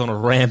chimp goes on a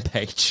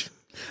rampage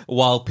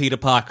while Peter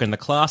Parker and the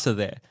class are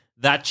there.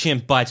 That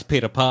chimp bites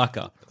Peter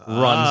Parker,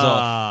 runs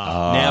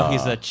off. Now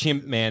he's a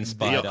chimp man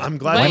spider. I'm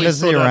glad When we does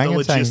the sorted out the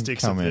orangutan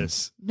logistics come of in?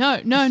 this.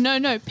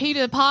 No.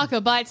 Peter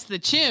Parker bites the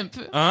chimp.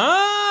 The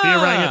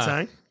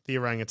orangutan. The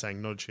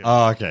orangutan, not a chimp.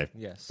 Oh, okay.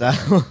 Yes.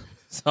 That-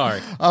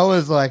 Sorry. I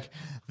was like,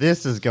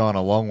 this has gone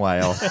a long way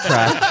off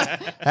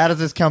track. How does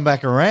this come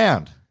back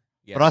around?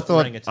 Yeah, But I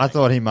orangutan.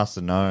 thought he must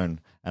have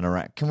known an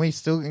orang. Can we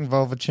still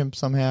involve a chimp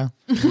somehow?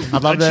 I'd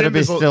love A there to chimp be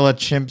is still a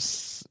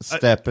chimp's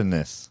step in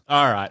this.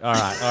 All right.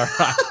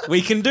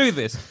 We can do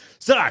this.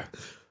 So,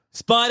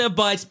 spider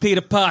bites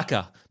Peter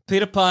Parker.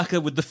 Peter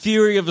Parker, with the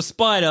fury of a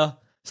spider,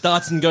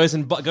 starts and goes to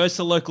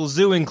the local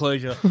zoo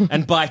enclosure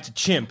and bites a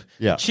chimp.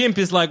 Yeah. Chimp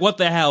is like, what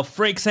the hell?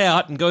 Freaks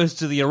out and goes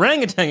to the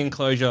orangutan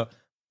enclosure,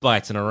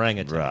 bites an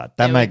orangutan. Right. That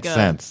There we makes go.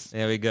 sense.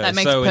 There we go. That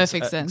makes So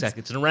perfect it's, sense. Exactly.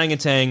 It's an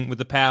orangutan with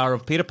the power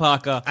of Peter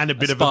Parker And a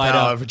bit of a spider,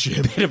 power of a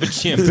chimp. bit of a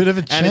chimp, Bit of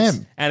a and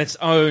chimp. and its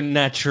own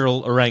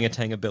natural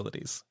orangutan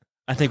abilities.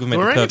 I think we made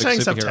Do the perfect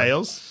orangutans have superhero.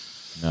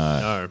 tails?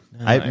 No.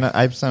 No.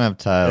 Apes don't have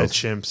tails.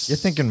 They're chimps. You're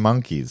thinking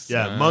monkeys.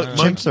 Yeah.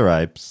 Chimps are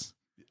apes.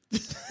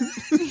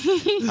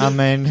 I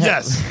mean,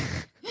 Yes.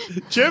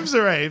 Chimps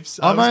are apes.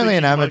 I'm I was only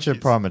an thinking amateur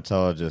monkeys.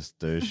 primatologist,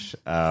 douche.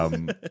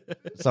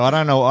 So I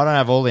don't know. I don't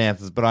have all the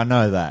answers, but I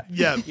know that.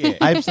 Yeah.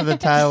 Apes are the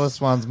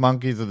tailless ones.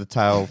 Monkeys are the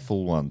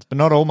tailful ones, but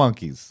not all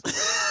monkeys.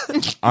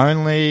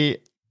 Only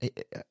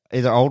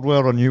either old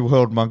world or new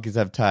world monkeys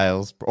have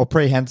tails, or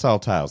prehensile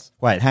tails.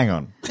 Wait, hang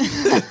on.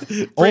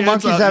 All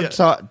monkeys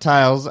have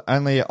tails.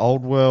 Only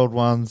old world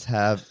ones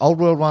have. Old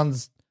world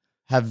ones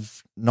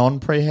have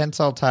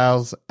non-prehensile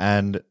tails,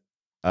 and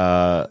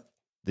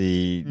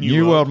the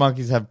new world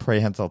monkeys have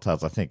prehensile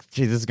tails. I think.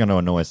 Gee, this is going to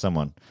annoy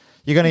someone.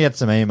 You're going to get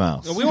some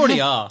emails. We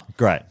already are.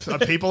 Great.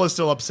 People are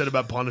still upset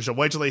about Punisher.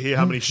 Wait till they hear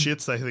how many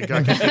shits they think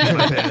I can fit in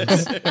my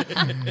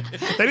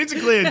pants. They need to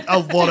clear a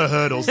lot of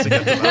hurdles to get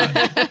to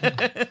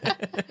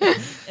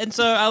that. And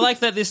so I like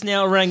that this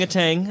now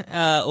orangutan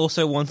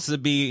also wants to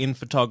be in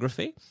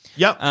photography.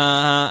 Yep.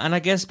 And I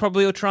guess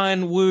probably will try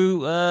and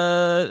woo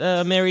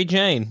Mary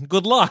Jane.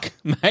 Good luck,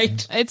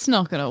 mate. It's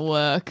not going to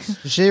work.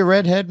 Is she a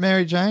redhead,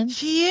 Mary Jane?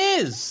 She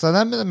is. So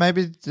that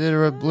maybe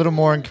they're a little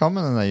more in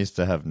common than they used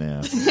to have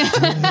now.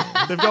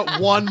 They've got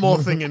one more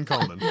thing in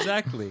common.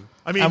 Exactly.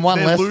 I mean, And one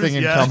they less lose- thing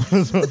in yeah.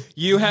 common as well.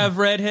 You have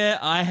red hair.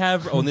 I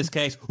have, or in this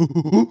case,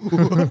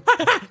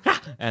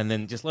 and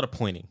then just a lot of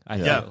pointing. I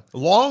Yeah. feel.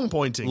 Long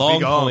pointing. Long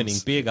big pointing,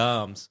 arms. big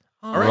arms.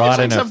 Right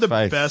in Orangutans her have the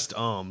face. best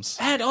arms.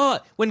 And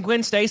when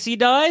Gwen Stacy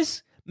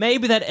dies,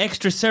 maybe that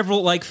extra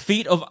several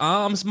feet of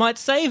arms might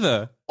save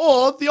her.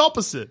 Or the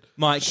opposite.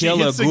 Might She kill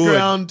her hits the good.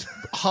 ground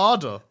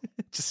harder.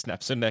 Just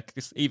snaps her neck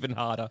just even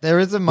harder. There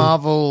is a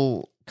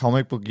Marvel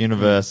comic book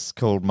universe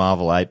called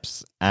Marvel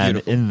Apes, and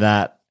Beautiful. in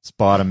that,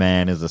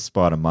 Spider-Man is a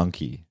spider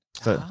monkey.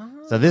 So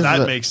this is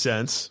That makes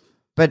sense.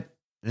 but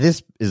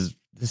this is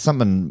there's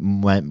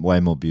something way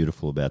more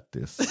beautiful about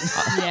this.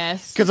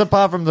 Yes. Because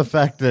apart from the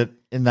fact that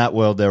in that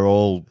world they're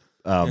all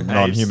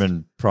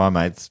non-human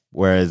primates,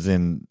 whereas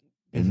in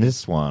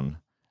this one,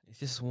 It's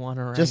just one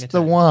orangutan. Just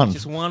the one.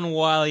 Just one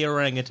wily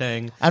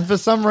orangutan. and for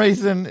some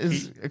reason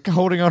is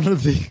holding on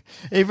to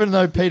even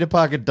though Peter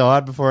Parker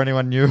died before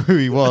anyone knew who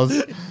he was,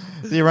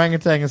 the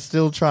orangutan is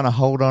still trying to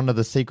hold on to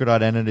the secret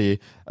identity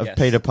of Yes.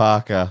 Peter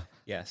Parker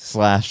Yes.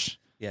 /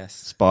 Yes.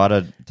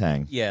 Spider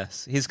Tang.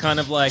 Yes. He's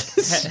kind of like...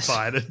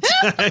 Spider.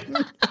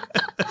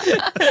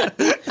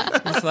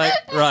 It's like,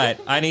 right,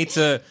 I need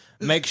to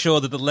make sure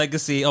that the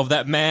legacy of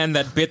that man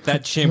that bit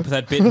that chimp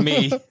that bit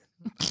me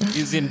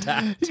is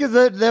intact. Because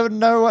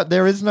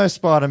there is no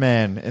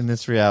Spider-Man in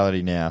this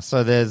reality now.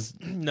 So there's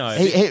No.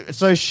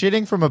 so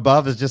shitting from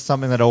above is just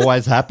something that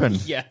always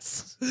happened.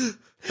 Yes.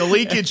 The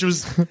leakage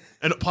was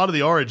part of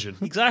the origin.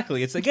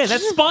 Exactly. It's again,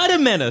 that's Spider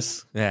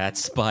Menace. Yeah,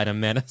 it's Spider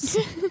Menace.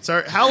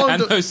 So how long?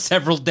 And those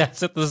several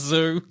deaths at the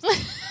zoo.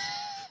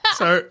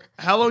 So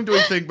how long do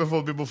we think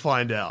before people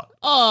find out?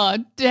 Oh,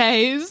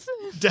 days.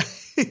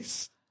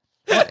 Days.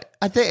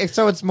 I think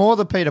so. It's more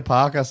the Peter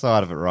Parker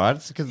side of it, right?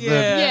 It's because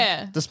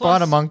Yeah. the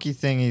Spider Monkey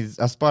thing is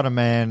a Spider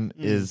Man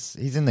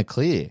he's in the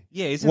clear.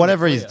 Yeah, he's in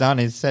whatever the he's clear. done,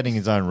 he's setting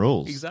his own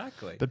rules.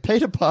 Exactly. But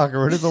Peter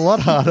Parker, it is a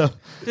lot harder.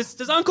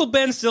 Does Uncle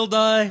Ben still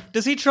die?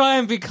 Does he try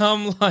and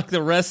become like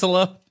the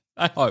wrestler?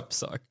 I hope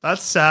so.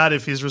 That's sad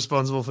if he's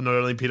responsible for not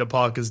only Peter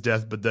Parker's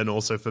death, but then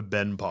also for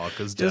Ben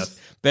Parker's Just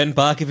death. Ben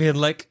Parker being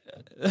like,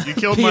 You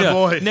killed Peter, my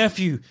boy.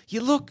 nephew,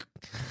 you look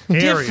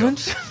Hairier.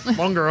 different.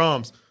 Longer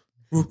arms.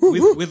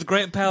 With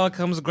great power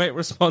comes great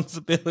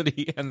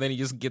responsibility, and then he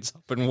just gets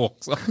up and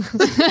walks off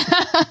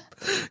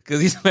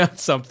because he's found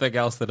something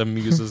else that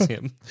amuses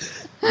him.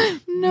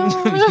 No.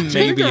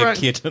 Maybe a Orang-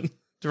 kitten.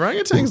 Do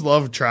orangutans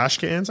love trash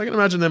cans? I can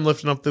imagine them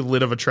lifting up the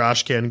lid of a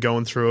trash can,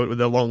 going through it with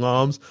their long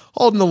arms,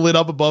 holding the lid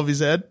up above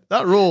his head.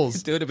 That rules.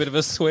 He's doing a bit of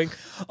a swing.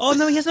 Oh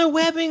no, he has no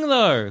webbing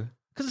though,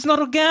 because it's not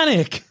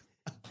organic.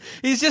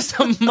 He's just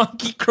a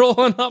monkey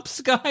crawling up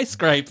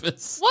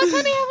skyscrapers. Why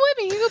can't he have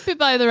webbing? He got bit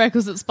by the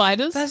requisite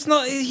spiders. That's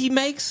not. He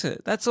makes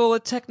it. That's all a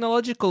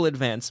technological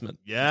advancment.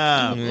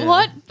 Yeah.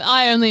 What?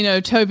 I only know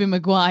Tobey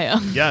Maguire.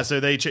 Yeah,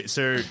 so they...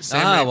 so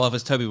Sam Well, if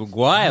it's Tobey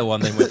Maguire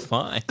one, then we're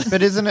fine.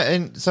 But isn't it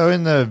in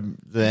the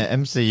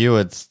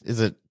MCU? Is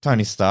it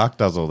Tony Stark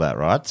does all that,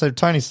 right? So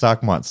Tony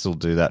Stark might still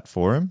do that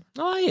for him.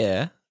 Oh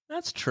yeah,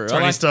 that's true. I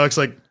Tony like Stark's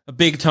like... a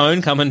big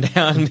tone coming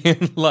down,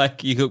 being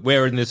like, "You could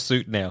wear in this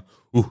suit now."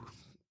 Ooh.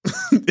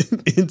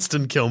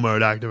 instant kill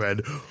mode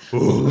activated.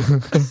 Ooh.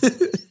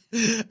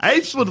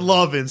 Apes would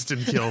love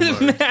instant kill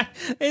mode.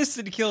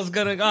 Instant kill's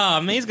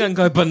gonna. He's gonna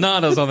go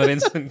bananas on that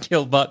instant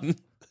kill button.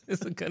 There's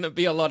going to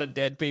be a lot of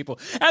dead people.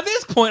 At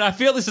this point, I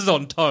feel this is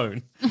on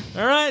tone.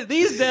 All right?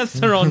 These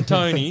deaths are on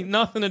Tony.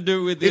 Nothing to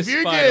do with this If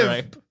you spider give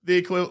ape. the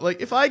equivalent,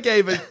 like if I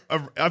gave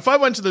if I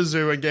went to the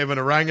zoo and gave an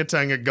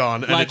orangutan a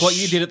gun, and Like it what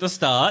you did at the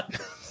start.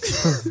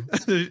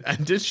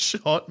 and just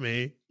shot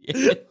me,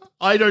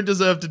 I don't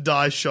deserve to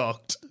die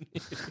shocked.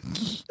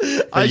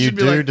 But you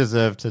do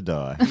deserve to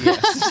die.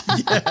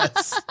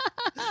 Yes.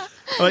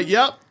 Like,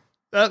 yep.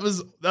 That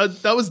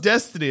was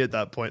destiny at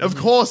that point. Of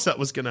course, that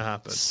was going to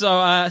happen. So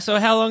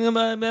how long am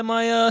I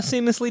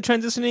seamlessly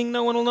transitioning?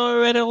 No one will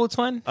know at all. It's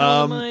fine.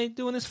 How long am I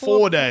doing this for?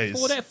 4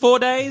 days. 4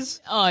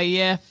 days? Oh,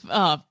 yeah.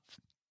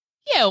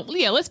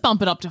 Yeah, let's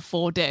bump it up to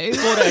 4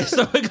 days. 4 days.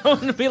 So we're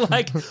going to be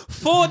like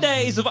 4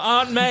 days of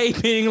Aunt May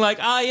being like,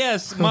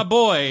 yes, my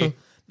boy.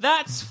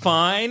 That's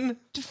fine.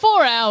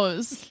 4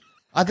 hours.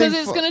 I think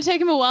Because it's going to take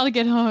him a while to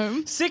get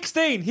home.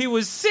 16. He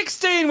was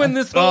 16 when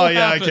this all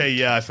happened. Okay,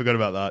 yeah, I forgot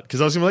about that.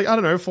 Because I was going to be like, I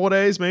don't know, 4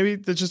 days, maybe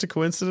that's just a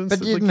coincidence. But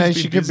that, you like, know, he's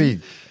she been could busy.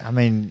 be, I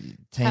mean,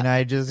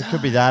 teenagers. It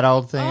could be that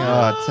old thing.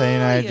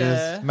 Teenagers.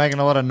 yeah. Making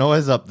a lot of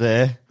noise up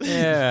there.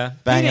 Yeah.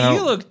 Banging Peter, you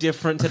out. look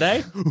different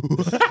today.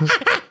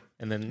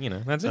 And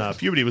then, that's it.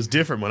 Puberty was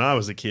different when I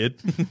was a kid.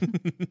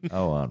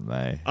 Oh, Aunt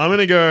May. I'm going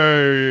to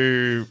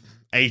go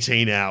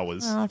 18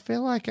 hours. I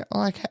feel like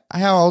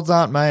how old's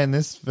Aunt May in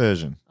this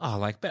version? Oh,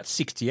 like about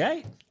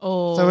 68?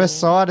 Oh. So her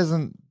side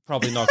isn't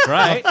Probably not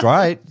great.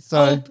 great.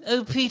 So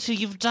Oh, Peter,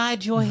 you've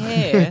dyed your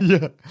hair.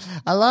 yeah,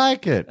 I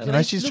like it. You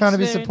know, she's trying to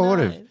be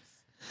supportive. Where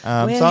So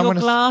are I'm your gonna,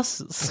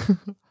 glasses?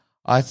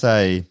 I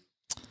say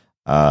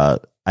 8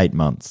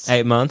 months.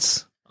 8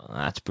 months. Oh,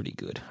 that's pretty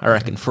good. I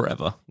reckon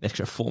forever.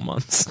 Extra 4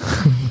 months.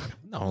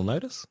 No one will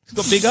notice. He's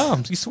got big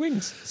arms. He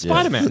swings.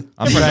 Spider-Man.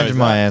 I'm changing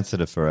my answer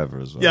to forever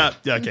as well. Yeah,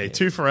 okay.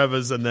 2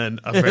 forevers and then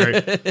a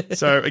very...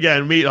 So,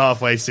 again, meet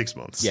halfway, 6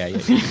 months. Yeah.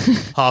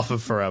 Half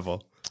of forever.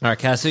 All right,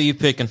 Cass, who are you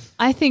picking?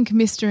 I think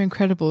Mr.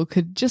 Incredible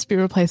could just be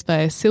replaced by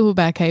a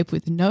silverback ape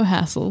with no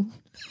hassle.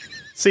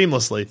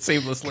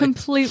 Seamlessly.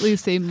 Completely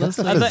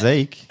seamlessly.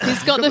 Physique.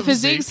 He's got the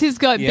physiques, he's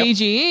got Yep.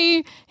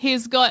 BGE,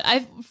 he's got... I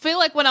feel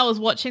like when I was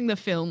watching the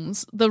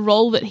films, the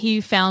role that he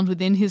found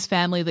within his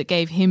family that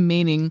gave him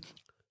meaning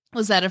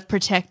was that of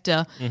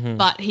protector,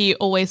 but he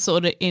always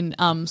sort of in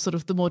sort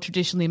of the more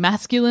traditionally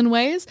masculine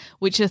ways,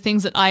 which are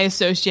things that I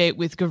associate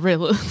with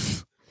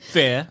gorillas.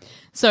 Fair.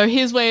 So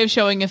his way of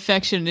showing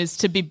affection is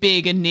to be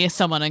big and near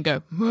someone and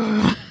go,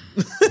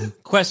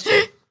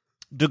 Question.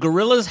 Do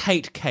gorillas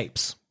hate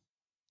capes?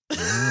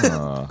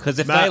 Because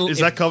if Matt, they... is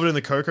that covered in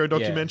the Coco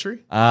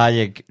documentary?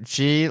 Yeah,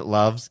 she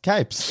loves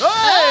capes.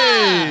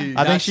 Hey!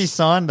 I think she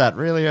signed that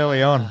really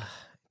early on.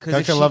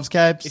 Coco loves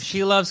capes. If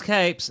she loves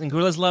capes and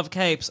gorillas love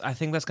capes, I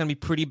think that's going to be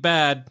pretty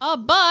bad. oh,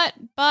 but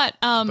But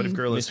if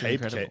gorillas Mr. hate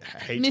Incredible.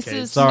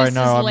 capes... Sorry, Mrs.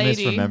 no, I'm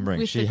Lady misremembering.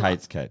 with She the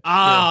hates capes.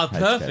 Hates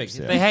perfect. capes,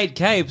 If yeah. they hate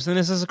capes, then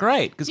this is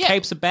great, because Yeah.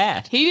 capes are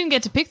bad. He didn't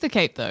get to pick the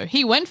cape though.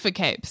 He went for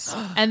capes,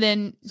 and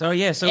then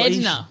Edna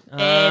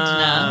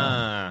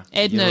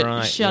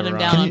shut him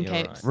down on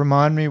capes.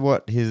 Remind me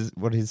what his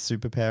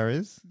superpower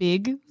is?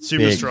 Big,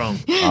 Super Big. strong.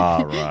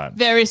 Oh, right.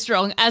 very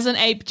strong, as an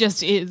ape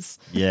just is.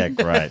 Yeah,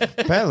 great.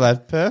 That's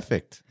perfect.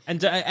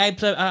 And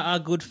apes are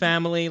good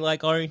family,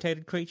 like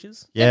orientated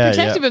creatures. Yeah,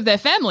 Protective yeah. of their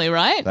family,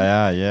 right? They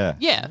are, yeah.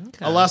 Yeah,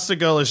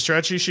 Elastigirl is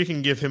stretchy. She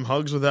can give him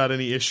hugs without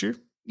any issue.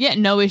 yeah,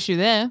 no issue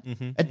there.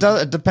 It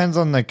does. It depends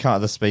on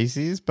the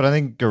species, but I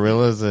think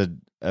gorillas are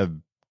a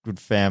good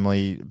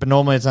family. But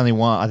normally it's only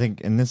one. I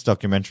think in this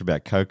documentary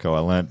about Coco, I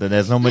learned that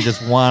there's normally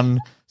just one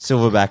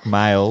silverback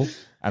male,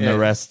 and the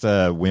rest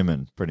are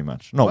women, pretty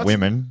much. Not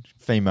women,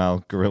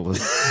 female gorillas.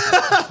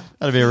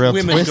 That'd be a real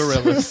Women twist.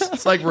 gorillas.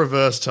 It's like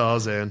reverse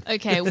Tarzan.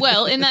 Okay,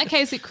 well, in that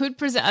case, it could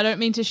present. I don't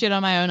mean to shit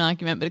on my own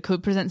argument, but it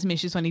could present some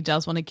issues when he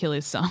does want to kill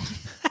his son.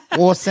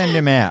 Or send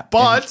him out.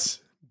 But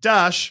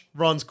Dash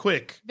runs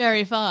quick.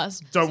 Very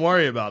fast. Don't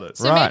worry about it.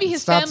 So maybe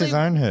his starts family- his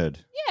own herd.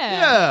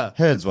 Yeah.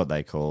 Herd's what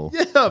they call.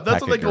 Yeah, that's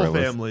pack what they of call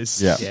gorillas.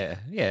 families.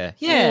 Yeah.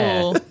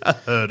 Cool. A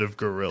herd of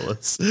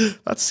gorillas.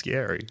 That's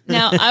scary.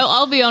 Now,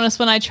 I'll be honest.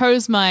 When I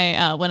chose my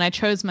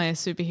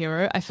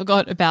superhero, I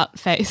forgot about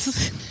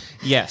face.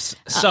 Yes.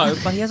 So,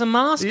 but he has a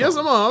mask. He has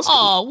a mask.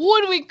 Oh,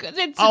 what do we?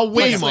 It's a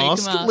wee basic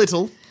mask.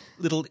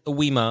 Little. A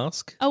wee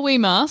mask. A wee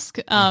mask.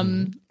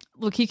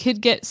 Look, he could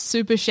get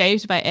super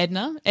shaved by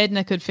Edna.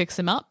 Edna could fix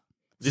him up.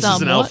 This is an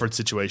somewhat. Alfred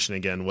situation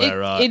again,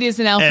 where it is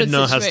an Alfred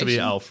Edna situation. has to be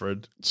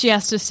Alfred. She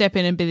has to step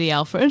in and be the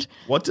Alfred.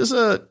 What does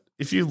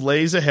if you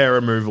laser hair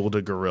removal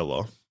to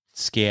gorilla?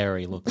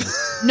 Scary looking.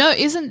 No,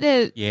 isn't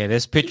there? Yeah,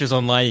 there's pictures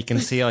online. You can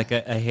see like a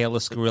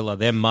hairless gorilla.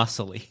 They're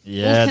muscly.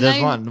 Yeah,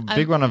 Well, there's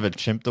big one of a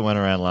chimp that went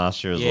around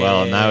last year as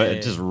well, and now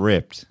it just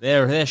ripped.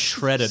 They're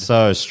shredded.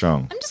 So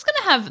strong. I'm just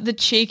gonna have the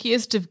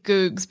cheekiest of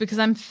googs because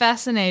I'm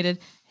fascinated.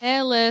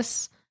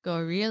 Hairless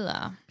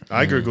gorilla.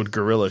 I googled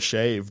gorilla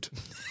shaved.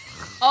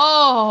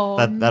 Oh,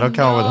 That'll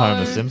come up with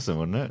Homer Simpson,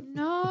 wouldn't it?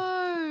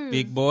 no.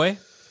 Big boy,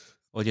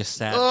 or just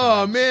sad?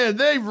 Oh times? man,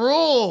 they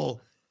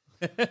rule.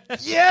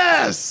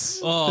 Yes.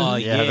 Oh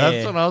Yeah,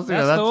 that's what I was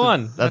thinking. That's the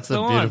one. That's the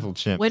a one. beautiful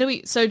chimp. Where do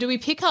we? So do we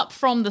pick up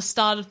from the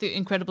start of the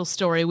incredible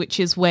story, which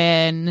is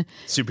when?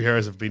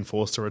 Superheroes have been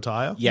forced to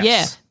retire. Yes.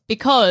 Yeah,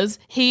 because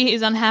he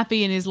is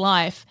unhappy in his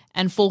life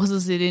and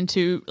forces it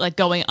into like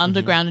going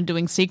underground and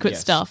doing secret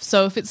Yes. stuff.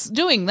 So if it's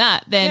doing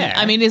that, then Yeah.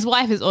 I mean, his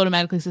wife is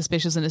automatically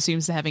suspicious and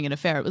assumes they're having an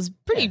affair. It was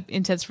pretty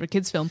intense for a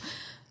kids' film.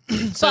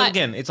 So But-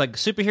 again, it's like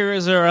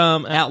superheroes are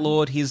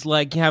outlawed. He's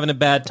like having a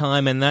bad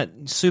time, and that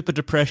super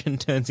depression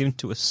turns him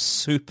into a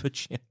super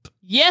chimp.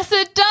 Yes,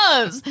 it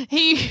does.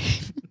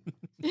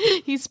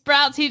 He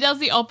sprouts. He does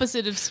the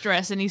opposite of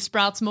stress, and he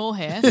sprouts more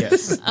hair.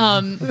 Yes.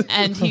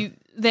 And he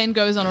then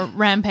goes on a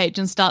rampage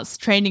and starts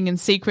training in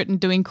secret and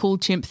doing cool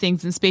chimp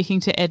things and speaking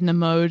to Edna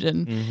Mode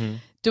and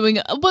doing.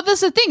 But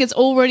that's the thing; it's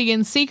already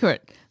in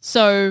secret.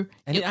 So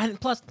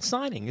And plus,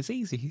 signing is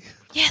easy.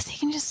 yes, he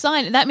can just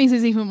sign it. That means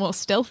he's even more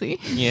stealthy.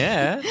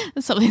 Yeah.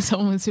 That's something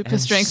someone with super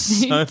strength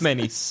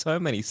needs. So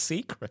many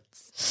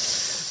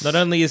secrets. Not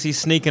only is he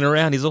sneaking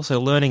around, he's also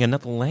learning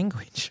another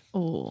language.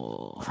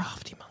 Oh.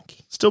 Crafty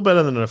monkey. Still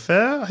better than an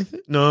affair, I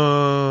think.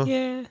 No.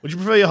 Yeah. Would you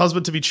prefer your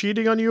husband to be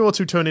cheating on you or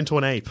to turn into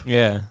an ape?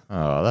 Yeah.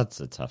 Oh, that's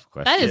a tough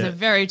question. That is a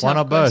very tough Why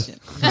not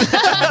both?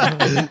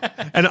 question.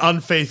 An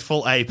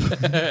unfaithful ape.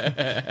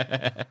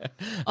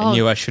 I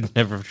knew I should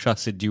never have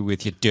trusted you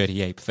with your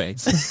dirty ape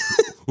face.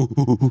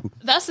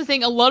 That's the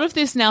thing. A lot of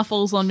this now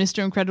falls on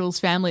Mr. Incredible's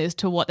family as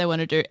to what they want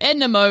to do.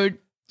 Edna Mode,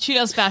 she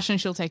does fashion.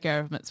 She'll take care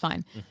of him. It's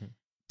fine.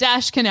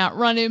 Dash can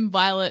outrun him.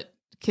 Violet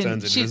can.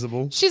 Turns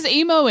invisible. She's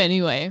emo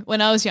anyway.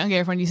 When I was younger,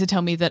 everyone used to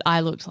tell me that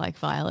I looked like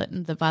Violet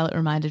and that Violet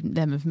reminded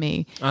them of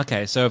me.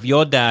 Okay, so if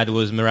your dad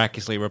was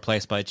miraculously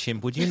replaced by a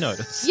chimp, would you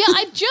notice? Yeah,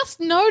 I just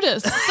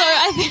noticed. So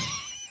I think.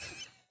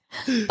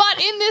 But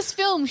in this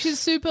film, she's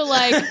super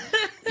like,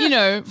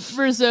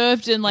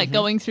 reserved and like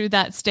going through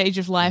that stage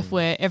of life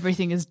where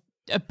everything is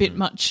a bit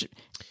much.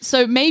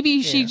 So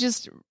maybe she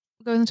just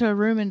goes into a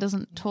room and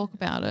doesn't talk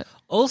about it.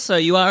 Also,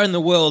 you are in the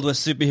world where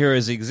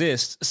superheroes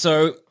exist,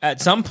 so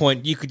at some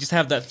point you could just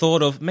have that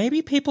thought of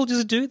maybe people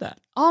just do that.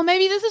 Oh,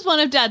 maybe this is one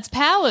of Dad's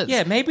powers.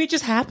 Yeah, maybe it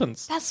just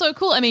happens. That's so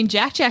cool. I mean,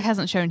 Jack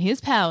hasn't shown his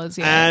powers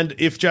yet. And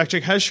if Jack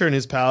has shown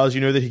his powers,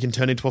 you know that he can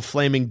turn into a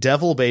flaming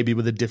devil baby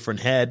with a different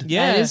head.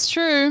 Yeah, That is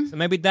true. So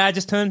maybe Dad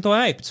just turned into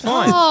an ape. It's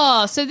fine.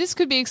 Oh, so this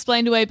could be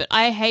explained away, but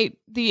I hate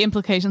the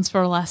implications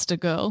for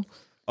Elastigirl.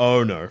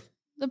 Oh, no.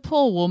 The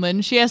poor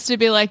woman. She has to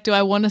be like, do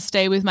I want to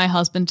stay with my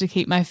husband to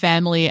keep my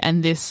family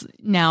and this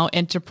now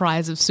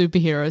enterprise of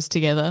superheroes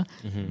together?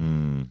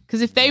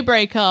 Because if they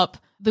break up,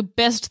 the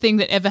best thing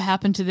that ever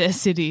happened to their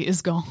city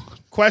is gone.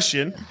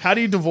 Question. How do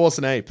you divorce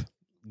an ape?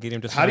 Get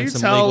him to How do sign you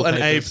some tell legal an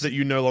papers. ape that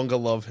you no longer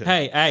love him?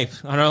 Hey, ape,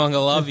 I no longer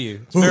love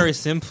you. It's very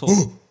simple.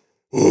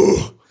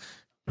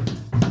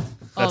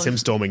 That's him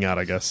storming out,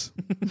 I guess.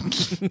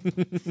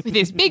 With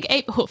his big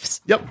ape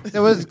hoofs. Yep.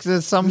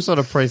 There's some sort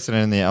of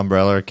precedent in the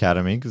Umbrella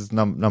Academy because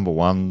number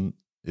one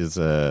is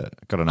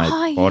got an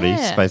ape body,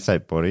 yeah. space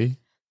ape body.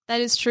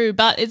 That is true,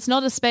 but it's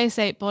not a space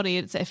ape body,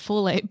 it's a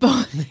full ape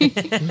body.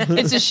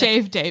 It's a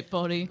shaved ape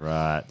body.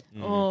 Right.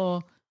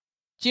 Oh.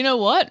 Do you know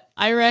what?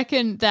 I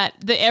reckon that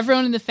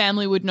everyone in the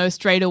family would know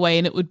straight away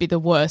and it would be the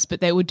worst,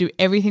 but they would do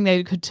everything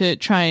they could to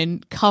try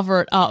and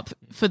cover it up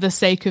for the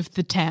sake of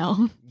the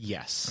town.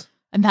 Yes.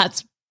 And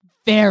that's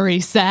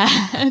very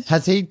sad.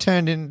 Has he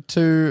turned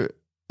into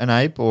an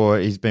ape or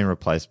he's been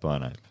replaced by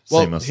an ape?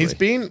 Well, seamlessly? he's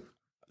been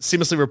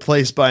seamlessly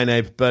replaced by an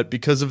ape, but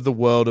because of the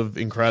world of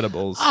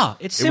Incredibles,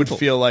 it's it would simple.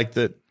 feel like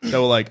that they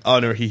were like, oh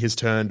no, he has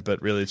turned,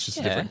 but really it's just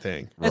a different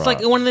thing. It's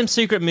like one of them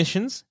secret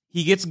missions.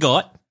 He gets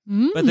got,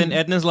 but then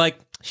Edna's like,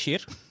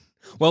 shit.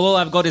 Well, all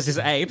I've got is this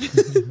ape.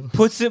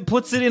 puts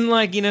it in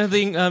like, the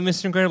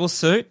Mr. Incredible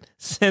suit,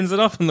 sends it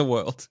off in the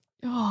world.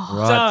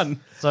 Right. Done.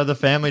 So the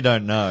family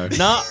don't know.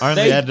 No,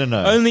 Only Edna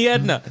knows. Only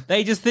Edna.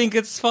 They just think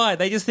it's fine.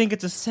 They just think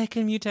it's a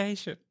second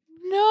mutation.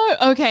 No.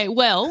 Okay,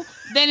 well,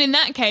 then in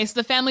that case,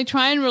 the family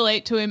try and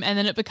relate to him, and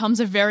then it becomes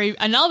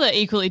another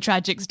equally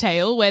tragic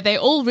tale where they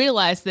all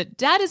realize that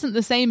Dad isn't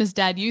the same as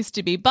Dad used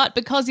to be, but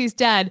because he's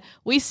Dad,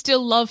 we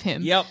still love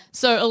him. Yep.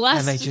 So alas,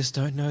 And they just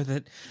don't know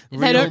that.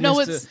 They don't know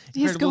Mr.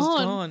 he's Incredible's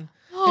gone.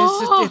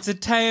 It's a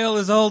tale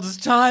as old as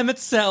time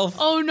itself.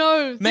 oh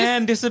no,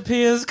 Man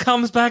disappears,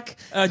 comes back,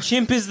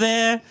 chimp is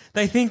there.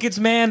 They think it's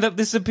man that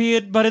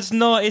disappeared, but it's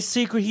not. It's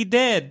secret, he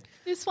dead.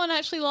 this one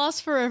actually lasts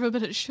forever,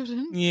 but it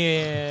shouldn't.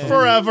 Yeah.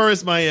 Forever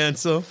is my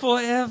answer.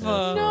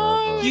 Forever.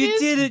 No, You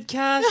did it,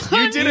 Cass.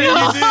 You did it.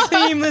 You did it.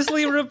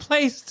 Seamlessly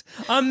replaced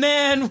a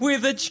man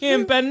with a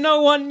chimp and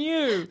no one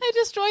knew. They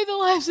destroy the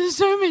lives of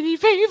so many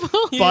people.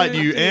 But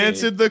you did.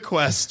 answered the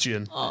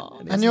question.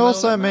 And you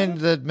also meant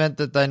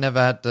that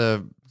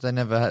they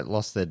never had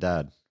lost their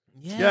dad.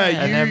 Yeah,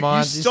 And their you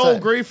minds, you stole say-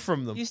 grief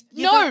from them.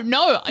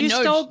 No, You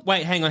stole.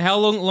 Wait, hang on. How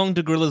long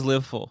do gorillas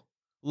live for?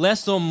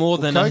 Less or more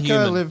than a Coco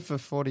human? lived for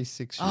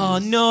 46 years. Oh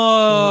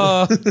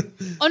no!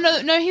 Oh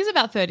no, he's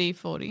about 30,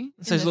 40.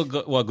 So he's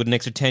got what? Good, an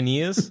extra 10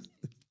 years.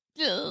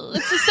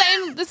 It's the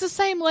same. It's the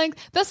same length.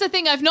 That's the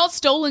thing. I've not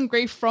stolen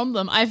grief from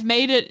them. I've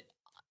made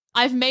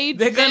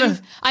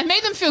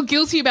them feel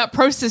guilty about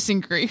processing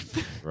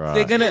grief. Right.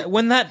 They're gonna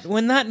when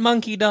that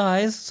monkey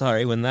dies.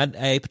 Sorry, when that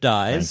ape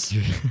dies.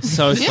 Thank you.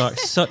 So sorry.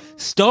 So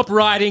stop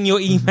writing your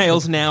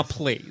emails now,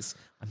 please.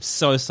 I'm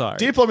so sorry.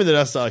 Dear Plumbing the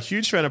Death Star,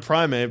 huge fan of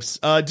primates.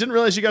 Didn't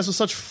realize you guys were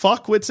such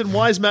fuckwits and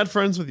wise mad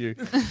friends with you.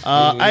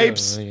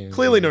 Apes,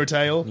 clearly no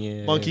tail.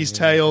 Monkeys,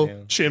 tail.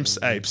 Chimps,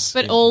 apes.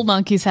 But all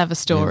monkeys have a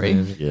story.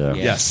 Yeah.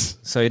 Yes.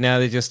 So now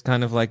they're just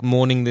kind of like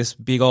mourning this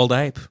big old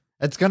ape.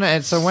 It's gonna.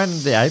 And so when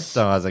the ape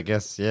dies, I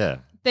guess, yeah,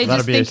 They that'll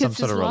just be think some it's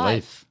sort his of relief.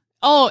 life.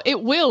 Oh,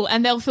 it will,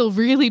 and they'll feel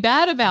really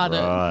bad about it.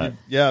 Right.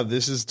 Yeah,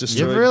 this is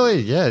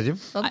destroyed.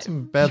 You've done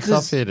some bad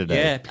stuff here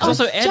today. Yeah. Because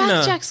also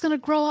Edna. Jack's gonna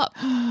grow up.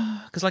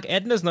 Because like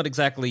Edna's not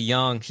exactly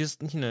young. She's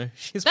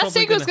she's That probably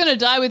secret's gonna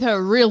die with her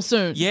real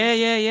soon.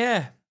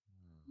 Yeah.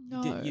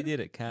 No. You did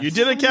it, Cass. You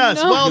did it, Cass.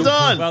 No. Well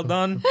done. Well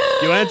done.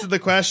 You answered the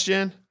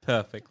question.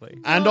 Perfectly.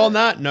 And on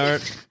that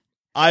note,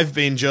 I've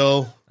been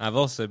Joel. I've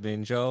also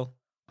been Joel.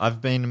 I've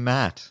been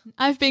Matt.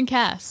 I've been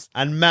Cass.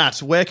 And Matt,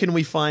 where can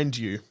we find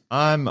you?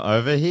 I'm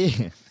over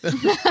here.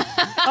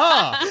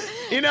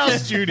 In our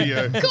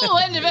studio. Cool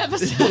end of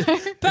episode.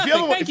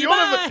 If you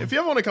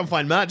ever want to come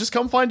find Matt, just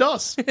come find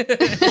us.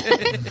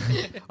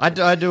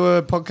 I do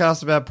a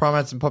podcast about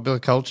primates and popular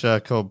culture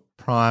called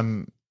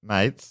Prime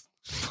Mates.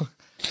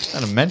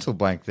 And a mental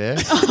blank there.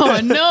 Oh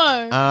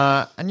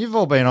no. And you've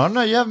all been on.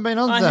 No, you haven't been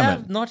on, I damn have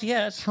it. not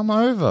yet. Come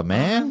over, I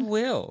man.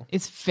 will.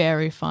 It's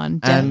very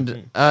fun.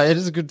 And it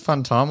is a good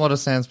fun time. A lot of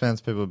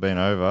Sanspans people have been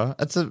over.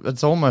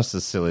 It's almost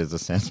as silly as a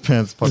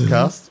Sanspans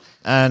podcast.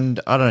 And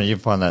I don't know, you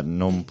find that in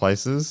normal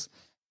places.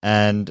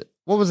 And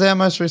what was our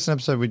most recent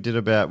episode we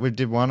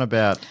did one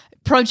about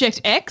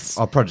Project X.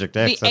 Project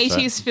X. The that's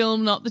 80s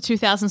film, not the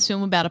 2000s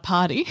film about a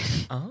party.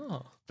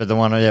 Oh. But the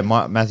one,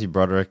 Matthew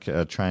Broderick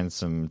trained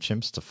some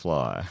chimps to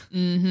fly.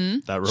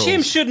 That rules.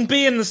 Chimps shouldn't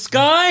be in the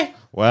sky.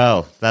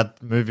 Well,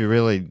 that movie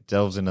really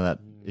delves into that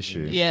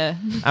issue. Yeah.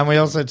 And we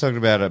also talked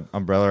about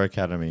Umbrella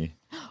Academy,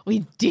 We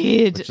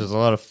did. which is a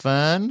lot of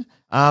fun.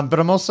 But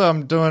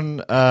I'm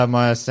doing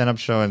my stand-up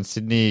show in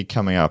Sydney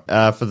coming up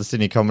for the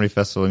Sydney Comedy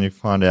Festival, and you can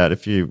find out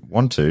if you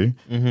want to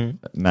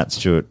at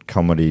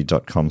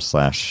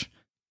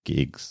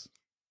mattstewartcomedy.com/gigs.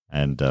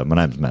 And my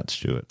name's Matt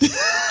Stewart.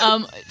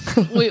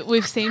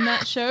 We've seen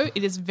that show.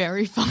 It is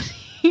very funny.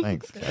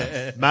 Thanks,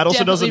 guys. Matt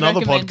also does Definitely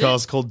another recommend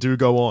podcast called Do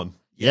Go On.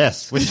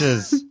 Yes, which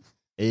is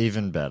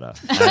even better.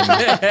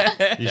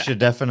 And you should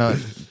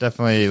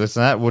definitely listen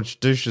to that. Which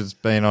Douche has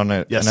been on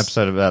an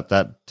episode about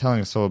that,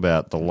 telling us all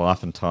about the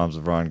life and times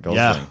of Ryan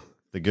Gosling,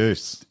 the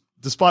goose.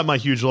 Despite my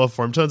huge love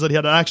for him, turns out he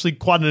had actually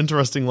quite an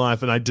interesting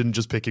life, and I didn't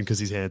just pick him because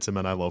he's handsome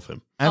and I love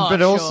him. And Oh, but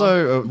sure.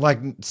 also, like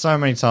so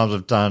many times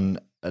I've done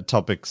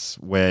topics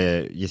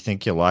where you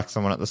think you like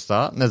someone at the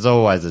start, and there's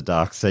always a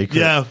dark secret.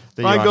 Yeah,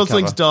 that you Ryan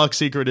Gosling's uncover. dark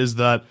secret is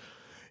that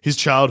his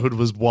childhood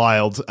was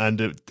wild, and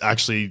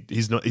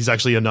he's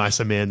actually a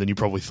nicer man than you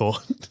probably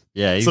thought.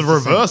 Yeah, It's he's the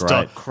reverse,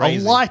 great.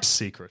 a light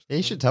secret. Yeah,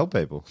 you should tell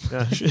people.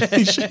 Yeah,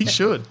 he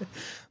should.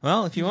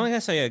 Well, if you want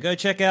to, so yeah, go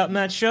check out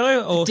Matt's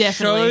show or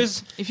Definitely.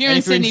 shows. If you're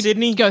And in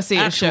Sydney, go see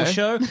his actual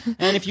show.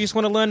 And if you just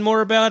want to learn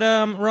more about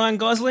Ryan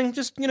Gosling,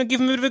 just give him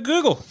a bit of a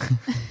Google.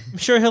 I'm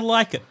sure he'll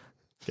like it.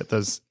 Get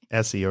those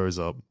SEOs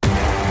up.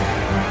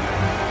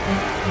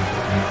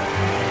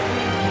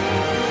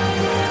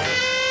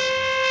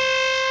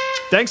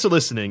 Thanks for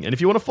listening, and if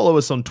you want to follow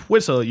us on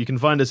Twitter, you can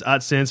find us at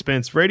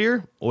Sanspants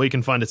Radio, or you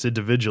can find us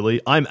individually.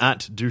 I'm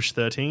at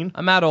Douche13.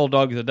 I'm at Old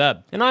Dog the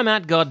Dad. And I'm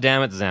at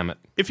Goddammit Zammit.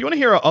 If you want to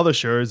hear our other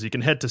shows, you can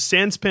head to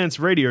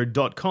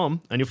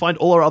sanspantsradio.com, and you'll find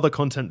all our other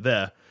content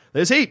there.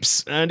 There's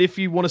heaps, and if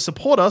you want to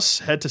support us,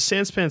 head to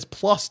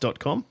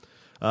sanspantsplus.com.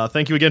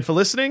 Thank you again for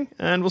listening,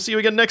 and we'll see you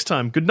again next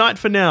time. Good night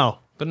for now.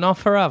 But not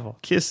forever.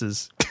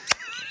 Kisses.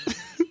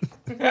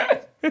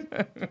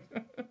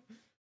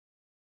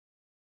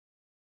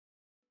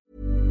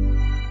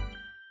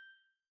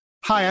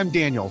 Hi, I'm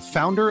Daniel,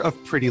 founder of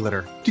Pretty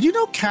Litter. Did you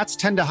know cats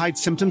tend to hide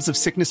symptoms of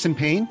sickness and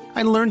pain?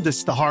 I learned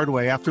this the hard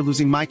way after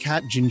losing my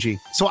cat, Gingy.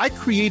 So I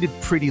created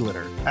Pretty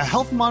Litter, a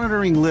health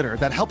monitoring litter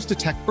that helps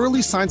detect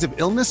early signs of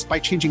illness by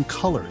changing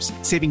colors,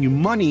 saving you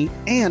money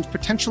and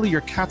potentially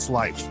your cat's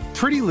life.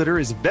 Pretty Litter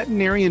is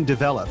veterinarian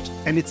developed,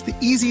 and it's the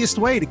easiest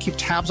way to keep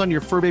tabs on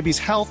your fur baby's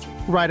health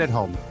right at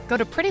home. Go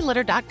to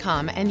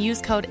prettylitter.com and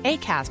use code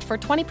ACAST for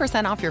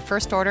 20% off your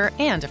first order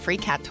and a free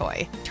cat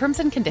toy. Terms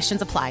and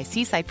conditions apply.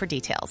 See site for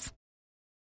details.